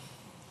shoes,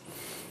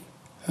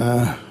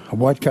 a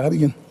white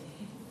cardigan,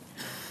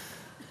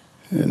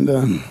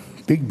 and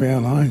big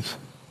brown eyes.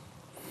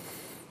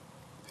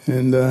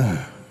 And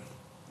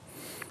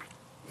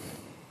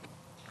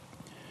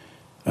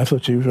I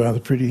thought she was rather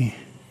pretty.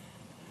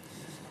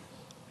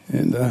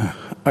 And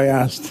I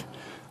asked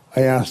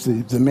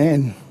the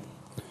man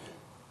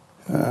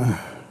that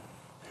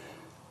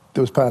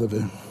was part of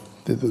her,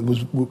 that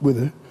was with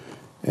her,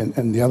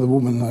 and the other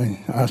woman, I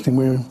asked him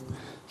where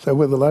the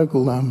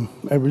local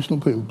Aboriginal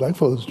people,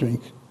 blackfellas,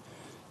 drink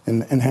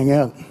and hang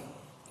out.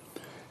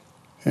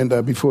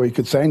 And before he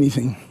could say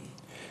anything,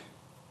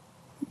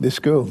 this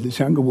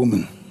younger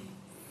woman,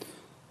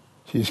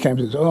 she just came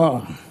and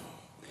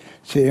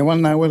said, you want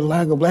to know where the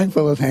local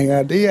blackfellas hang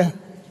out, do you?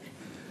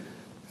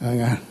 I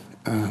go,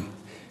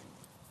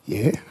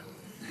 yeah.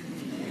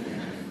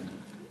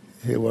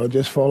 Yeah, well,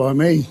 just follow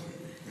me.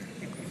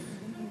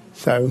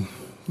 So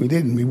we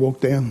did, and we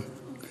walked out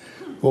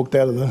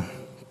of the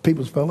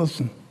People's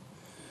Palace and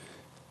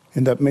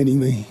ended up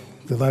meeting the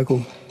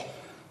local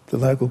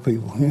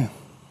people, yeah.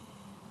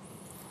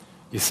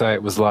 You say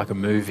it was like a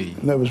movie.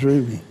 And that was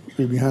Ruby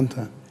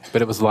Hunter.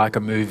 But it was like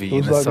a movie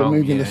in the song. It was like a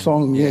movie in the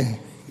song, yeah.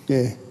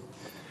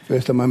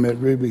 First time I met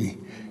Ruby,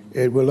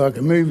 it was like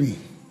a movie.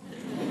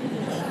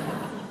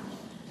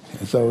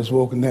 And so I was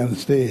walking down the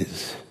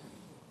stairs.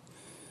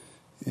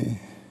 Yeah.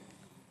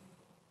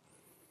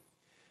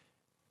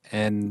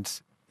 And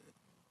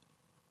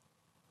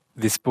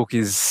this book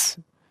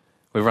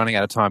we're running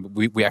out of time, but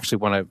we actually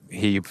want to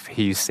hear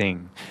you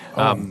sing.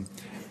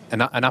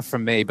 enough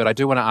from me, but I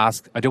do want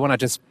to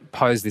just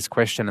pose this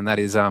question, and that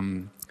is,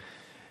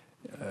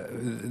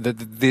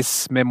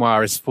 this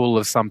memoir is full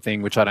of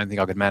something which I don't think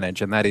I could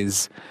manage, and that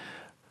is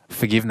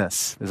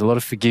forgiveness. There's a lot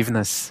of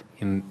forgiveness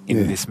in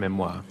this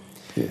memoir.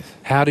 Yes.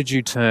 How did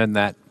you turn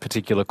that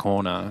particular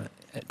corner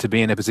to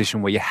be in a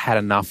position where you had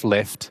enough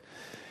left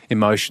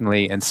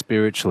emotionally and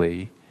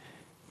spiritually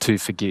to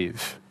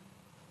forgive?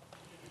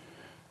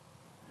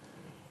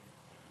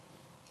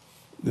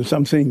 There's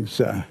some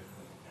things,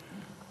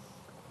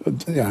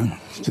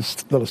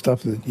 just a lot of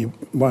stuff that you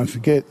won't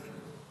forget.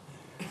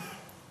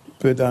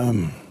 But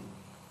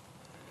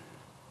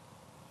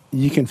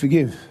you can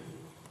forgive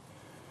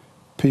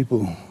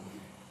people.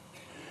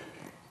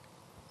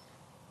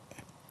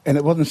 And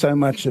it wasn't so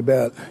much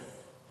about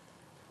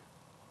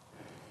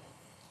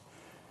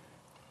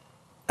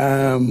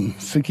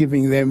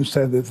forgiving them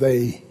so that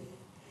they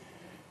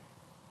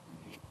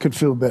could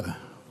feel better.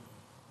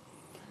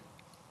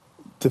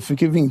 The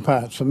forgiving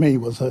part for me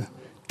was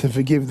to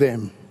forgive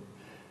them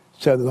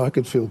so that I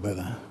could feel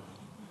better,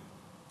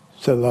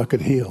 so that I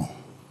could heal.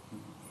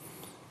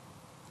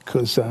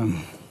 Because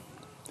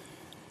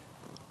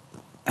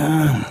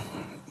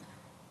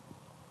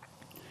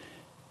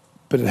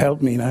but it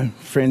helped me,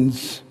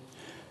 friends,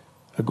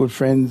 good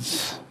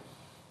friends,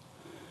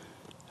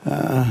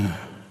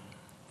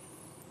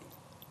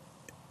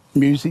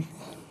 music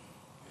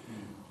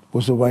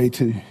was a way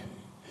to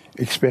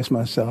express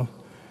myself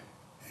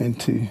and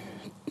to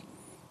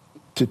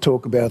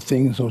talk about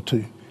things or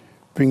to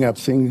bring up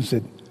things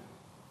that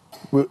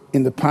were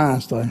in the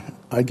past.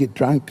 I get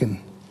drunk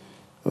and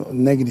a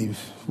negative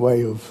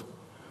way of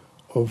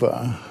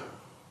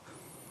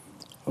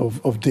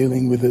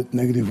dealing with it,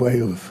 negative way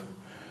of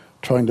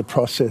trying to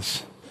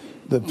process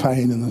the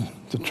pain and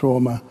the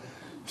trauma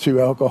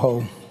through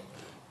alcohol,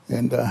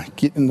 and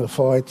getting into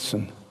fights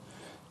and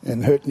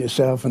hurting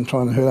yourself and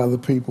trying to hurt other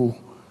people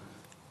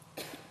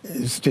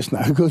is just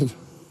no good.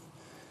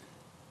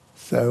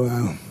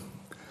 So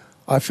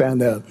I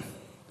found out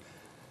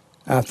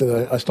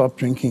after I stopped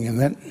drinking and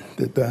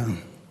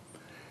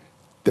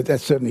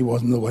that certainly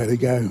wasn't the way to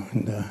go,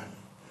 and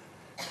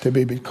to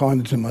be a bit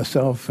kinder to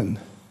myself and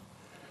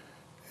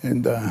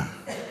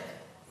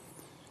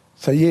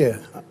so yeah,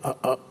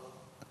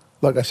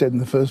 like I said in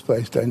the first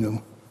place,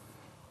 Daniel,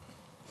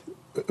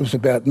 it was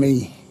about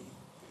me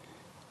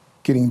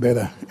getting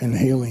better and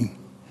healing,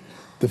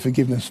 the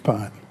forgiveness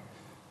part.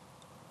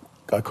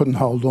 I couldn't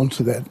hold on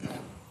to that.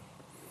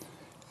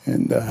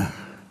 And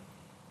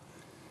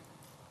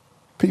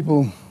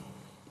people,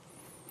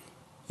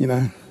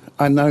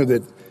 I know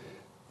that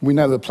we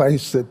know the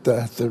place that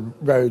the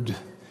road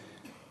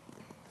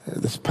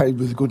that's paved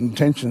with good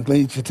intentions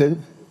leads you to,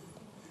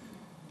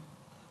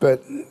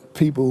 but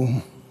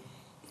people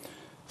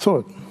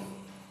thought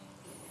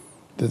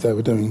that they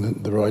were doing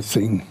the right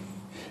thing,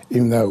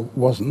 even though it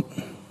wasn't.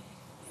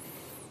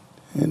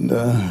 And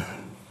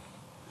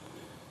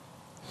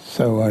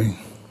so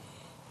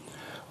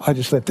I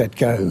just let that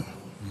go.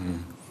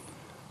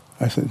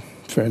 I said,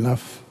 fair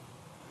enough.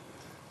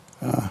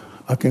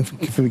 I can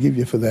forgive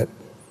you for that.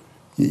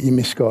 You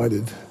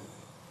misguided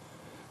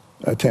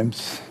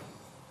attempts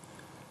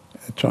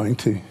at trying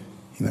to,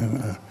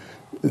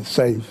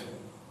 save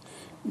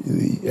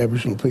the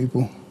Aboriginal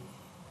people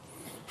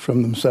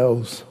from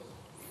themselves.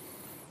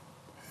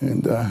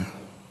 And there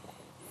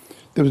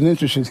was an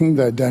interesting thing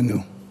though,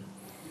 Daniel.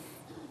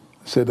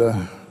 I said,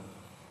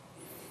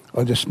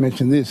 I just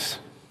mentioned this.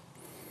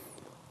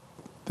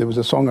 There was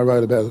a song I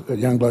wrote about a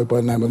young bloke by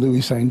the name of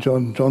Louis St.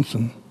 John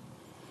Johnson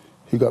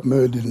who got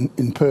murdered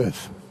in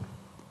Perth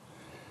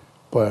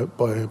by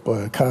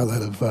a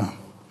carload of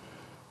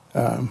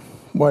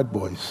white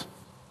boys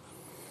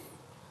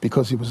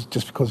because he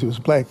was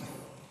black.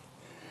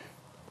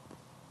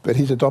 But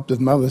his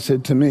adopted mother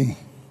said to me,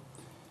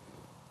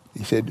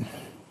 he said,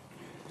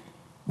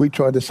 we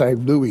tried to save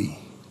Louis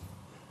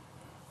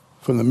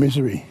from the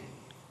misery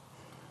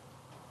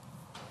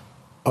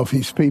of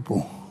his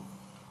people,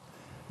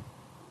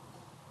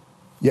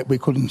 yet we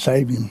couldn't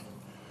save him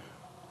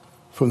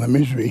from the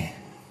misery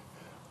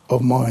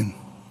of mine.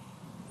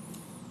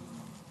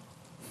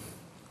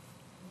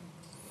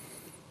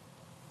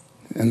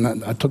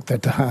 And I took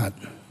that to heart.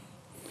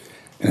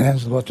 And it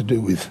has a lot to do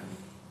with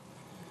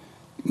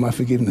my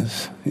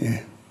forgiveness,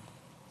 yeah.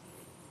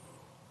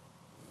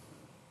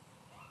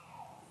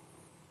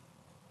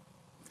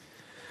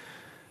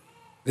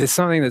 There's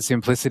something that's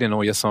implicit in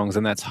all your songs,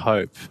 and that's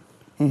hope.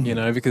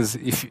 Because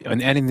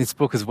and in this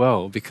book as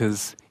well,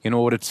 because in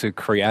order to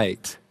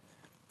create,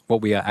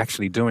 what we are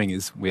actually doing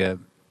is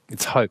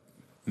it's hope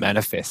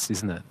manifests,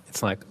 isn't it?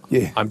 It's like,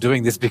 yeah. I'm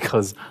doing this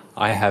because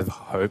I have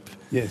hope.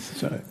 Yes,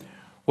 so.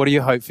 What do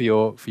you hope for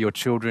your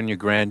children, your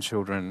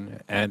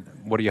grandchildren, and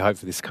what do you hope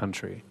for this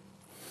country?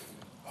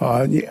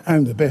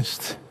 I'm the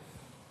best.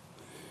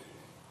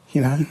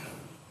 I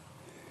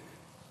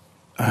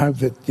hope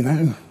that,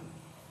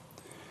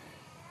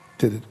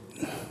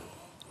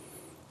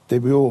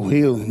 that we all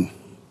heal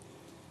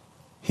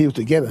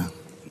together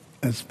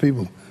as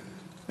people,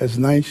 as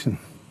a nation,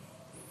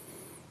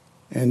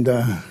 and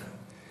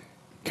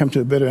come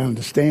to a better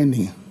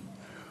understanding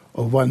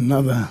of one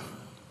another.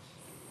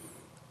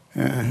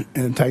 And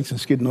it takes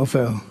us getting off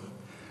our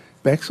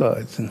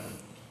backsides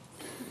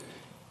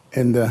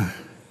and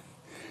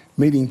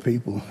meeting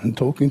people and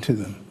talking to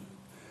them.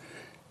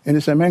 And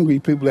there's some angry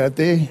people out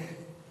there,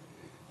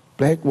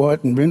 black,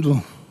 white and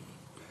brindle,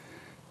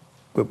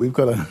 but we've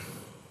got to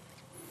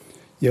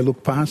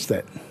look past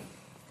that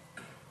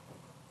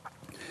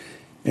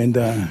and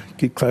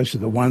get closer to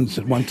the ones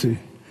that want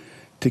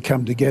to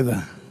come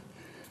together,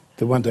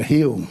 that want to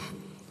heal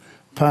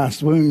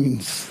past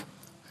wounds,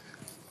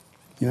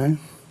 and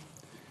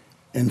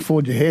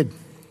forge ahead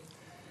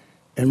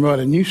and write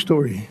a new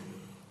story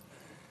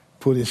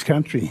for this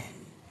country.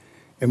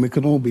 And we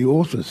can all be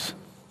authors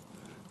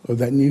of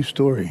that new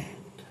story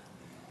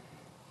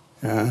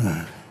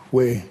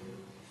where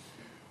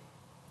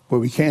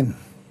we can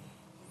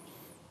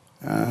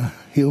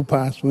heal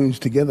past wounds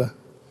together.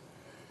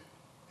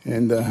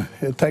 And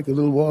it'll take a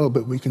little while,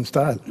 but we can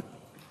start.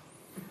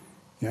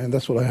 And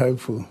that's what I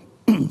hope for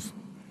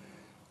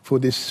for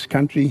this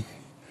country,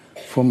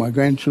 for my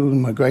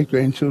grandchildren, my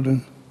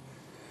great-grandchildren,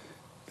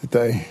 that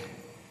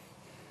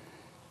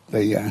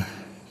they're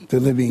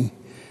living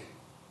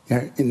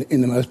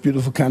in the most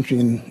beautiful country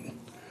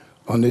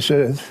on this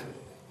earth,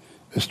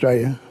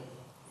 Australia.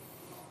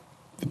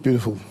 It's a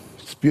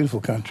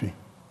beautiful country,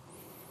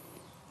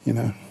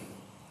 And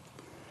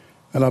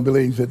I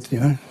believe that,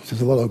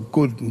 there's a lot of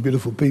good and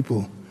beautiful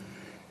people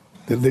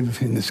that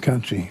live in this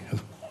country.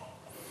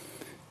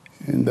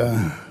 And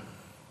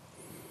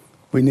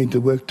we need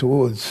to work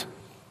towards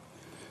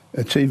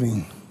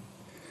achieving,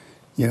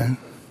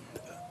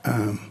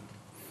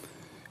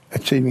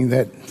 achieving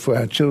that for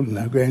our children,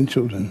 our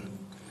grandchildren,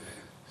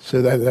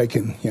 so that they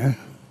can,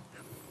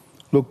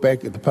 look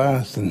back at the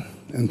past and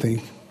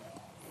think,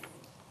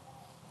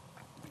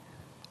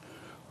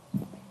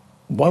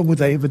 why would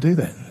they ever do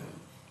that?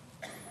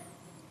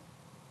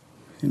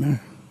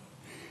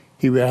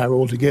 Here we are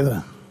all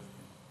together.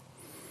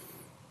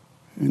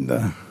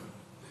 And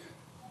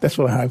that's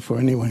what I hope for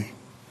anyway.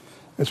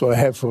 That's what I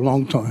have for a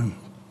long time.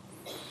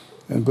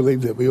 And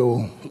believe that we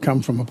all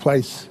come from a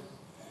place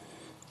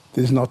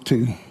that is not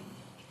too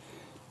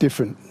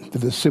different,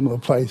 that is a similar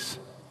place.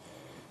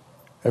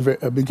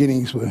 Our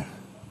beginnings were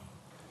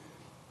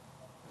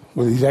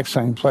the exact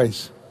same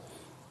place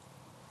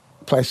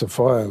of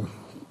fire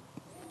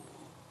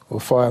or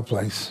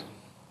fireplace.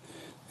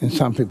 And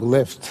some people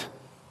left,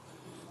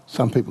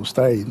 some people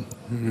stayed,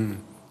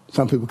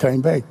 some people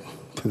came back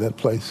to that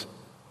place.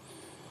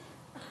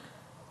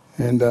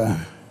 And,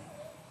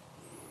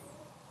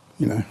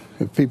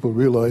 if people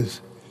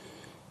realise,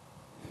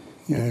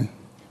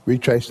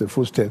 retrace their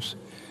footsteps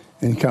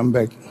and come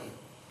back,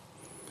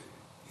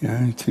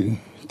 to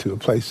a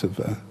place of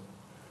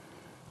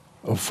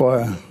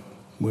fire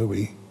where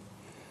we,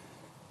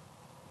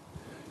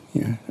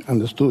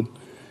 understood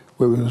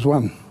where we was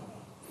one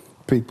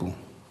people,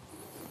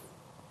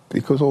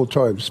 because all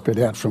tribes spread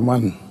out from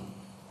one,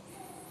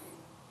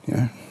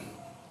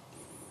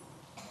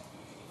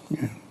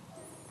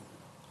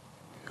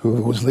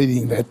 whoever was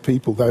leading that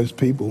people, those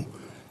people,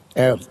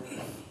 out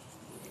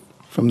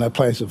from that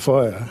place of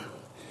fire,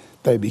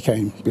 they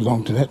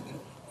belonged to that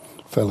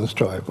fellow's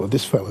tribe, or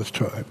this fellow's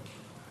tribe,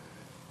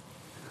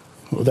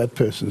 or that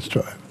person's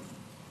tribe.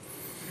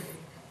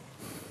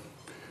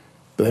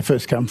 But they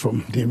first come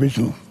from the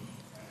original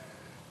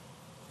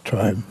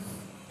tribe,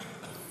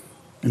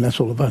 and that's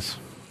all of us.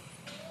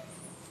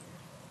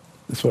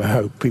 That's what I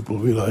hope people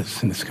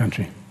realise in this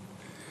country,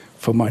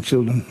 for my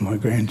children, my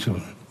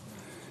grandchildren,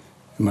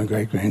 and my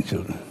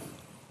great-grandchildren.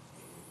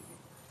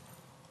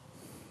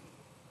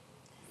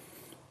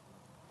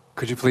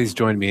 Could you please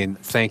join me in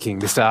thanking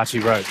Mr. Archie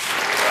Roach?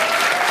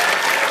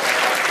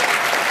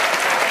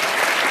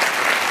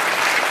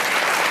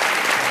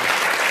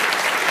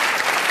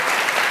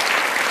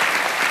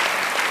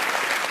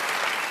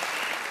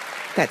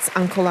 That's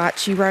Uncle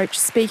Archie Roach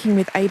speaking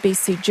with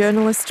ABC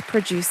journalist,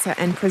 producer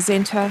and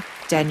presenter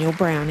Daniel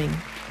Browning.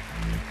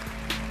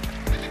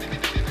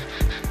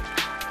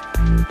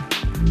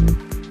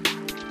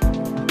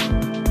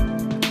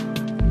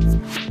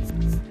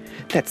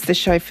 That's the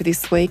show for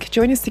this week.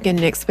 Join us again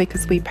next week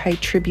as we pay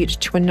tribute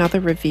to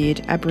another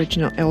revered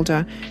Aboriginal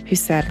elder who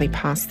sadly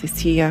passed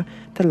this year,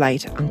 the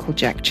late Uncle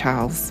Jack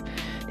Charles.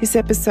 This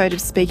episode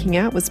of Speaking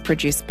Out was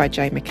produced by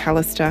Jay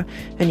McAllister,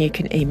 and you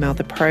can email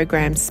the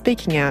program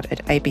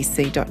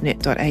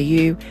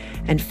speakingout@abc.net.au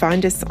and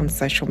find us on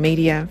social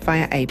media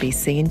via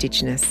ABC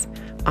Indigenous.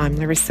 I'm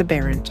Larissa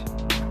Behrendt.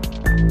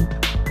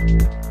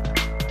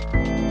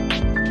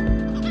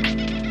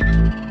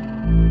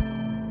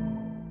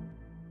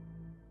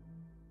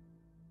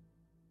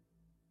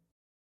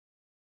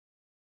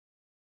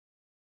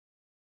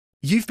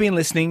 You've been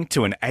listening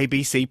to an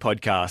ABC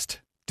podcast.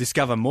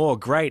 Discover more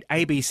great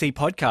ABC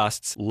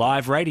podcasts,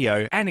 live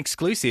radio, and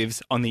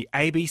exclusives on the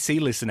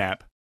ABC Listen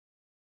app.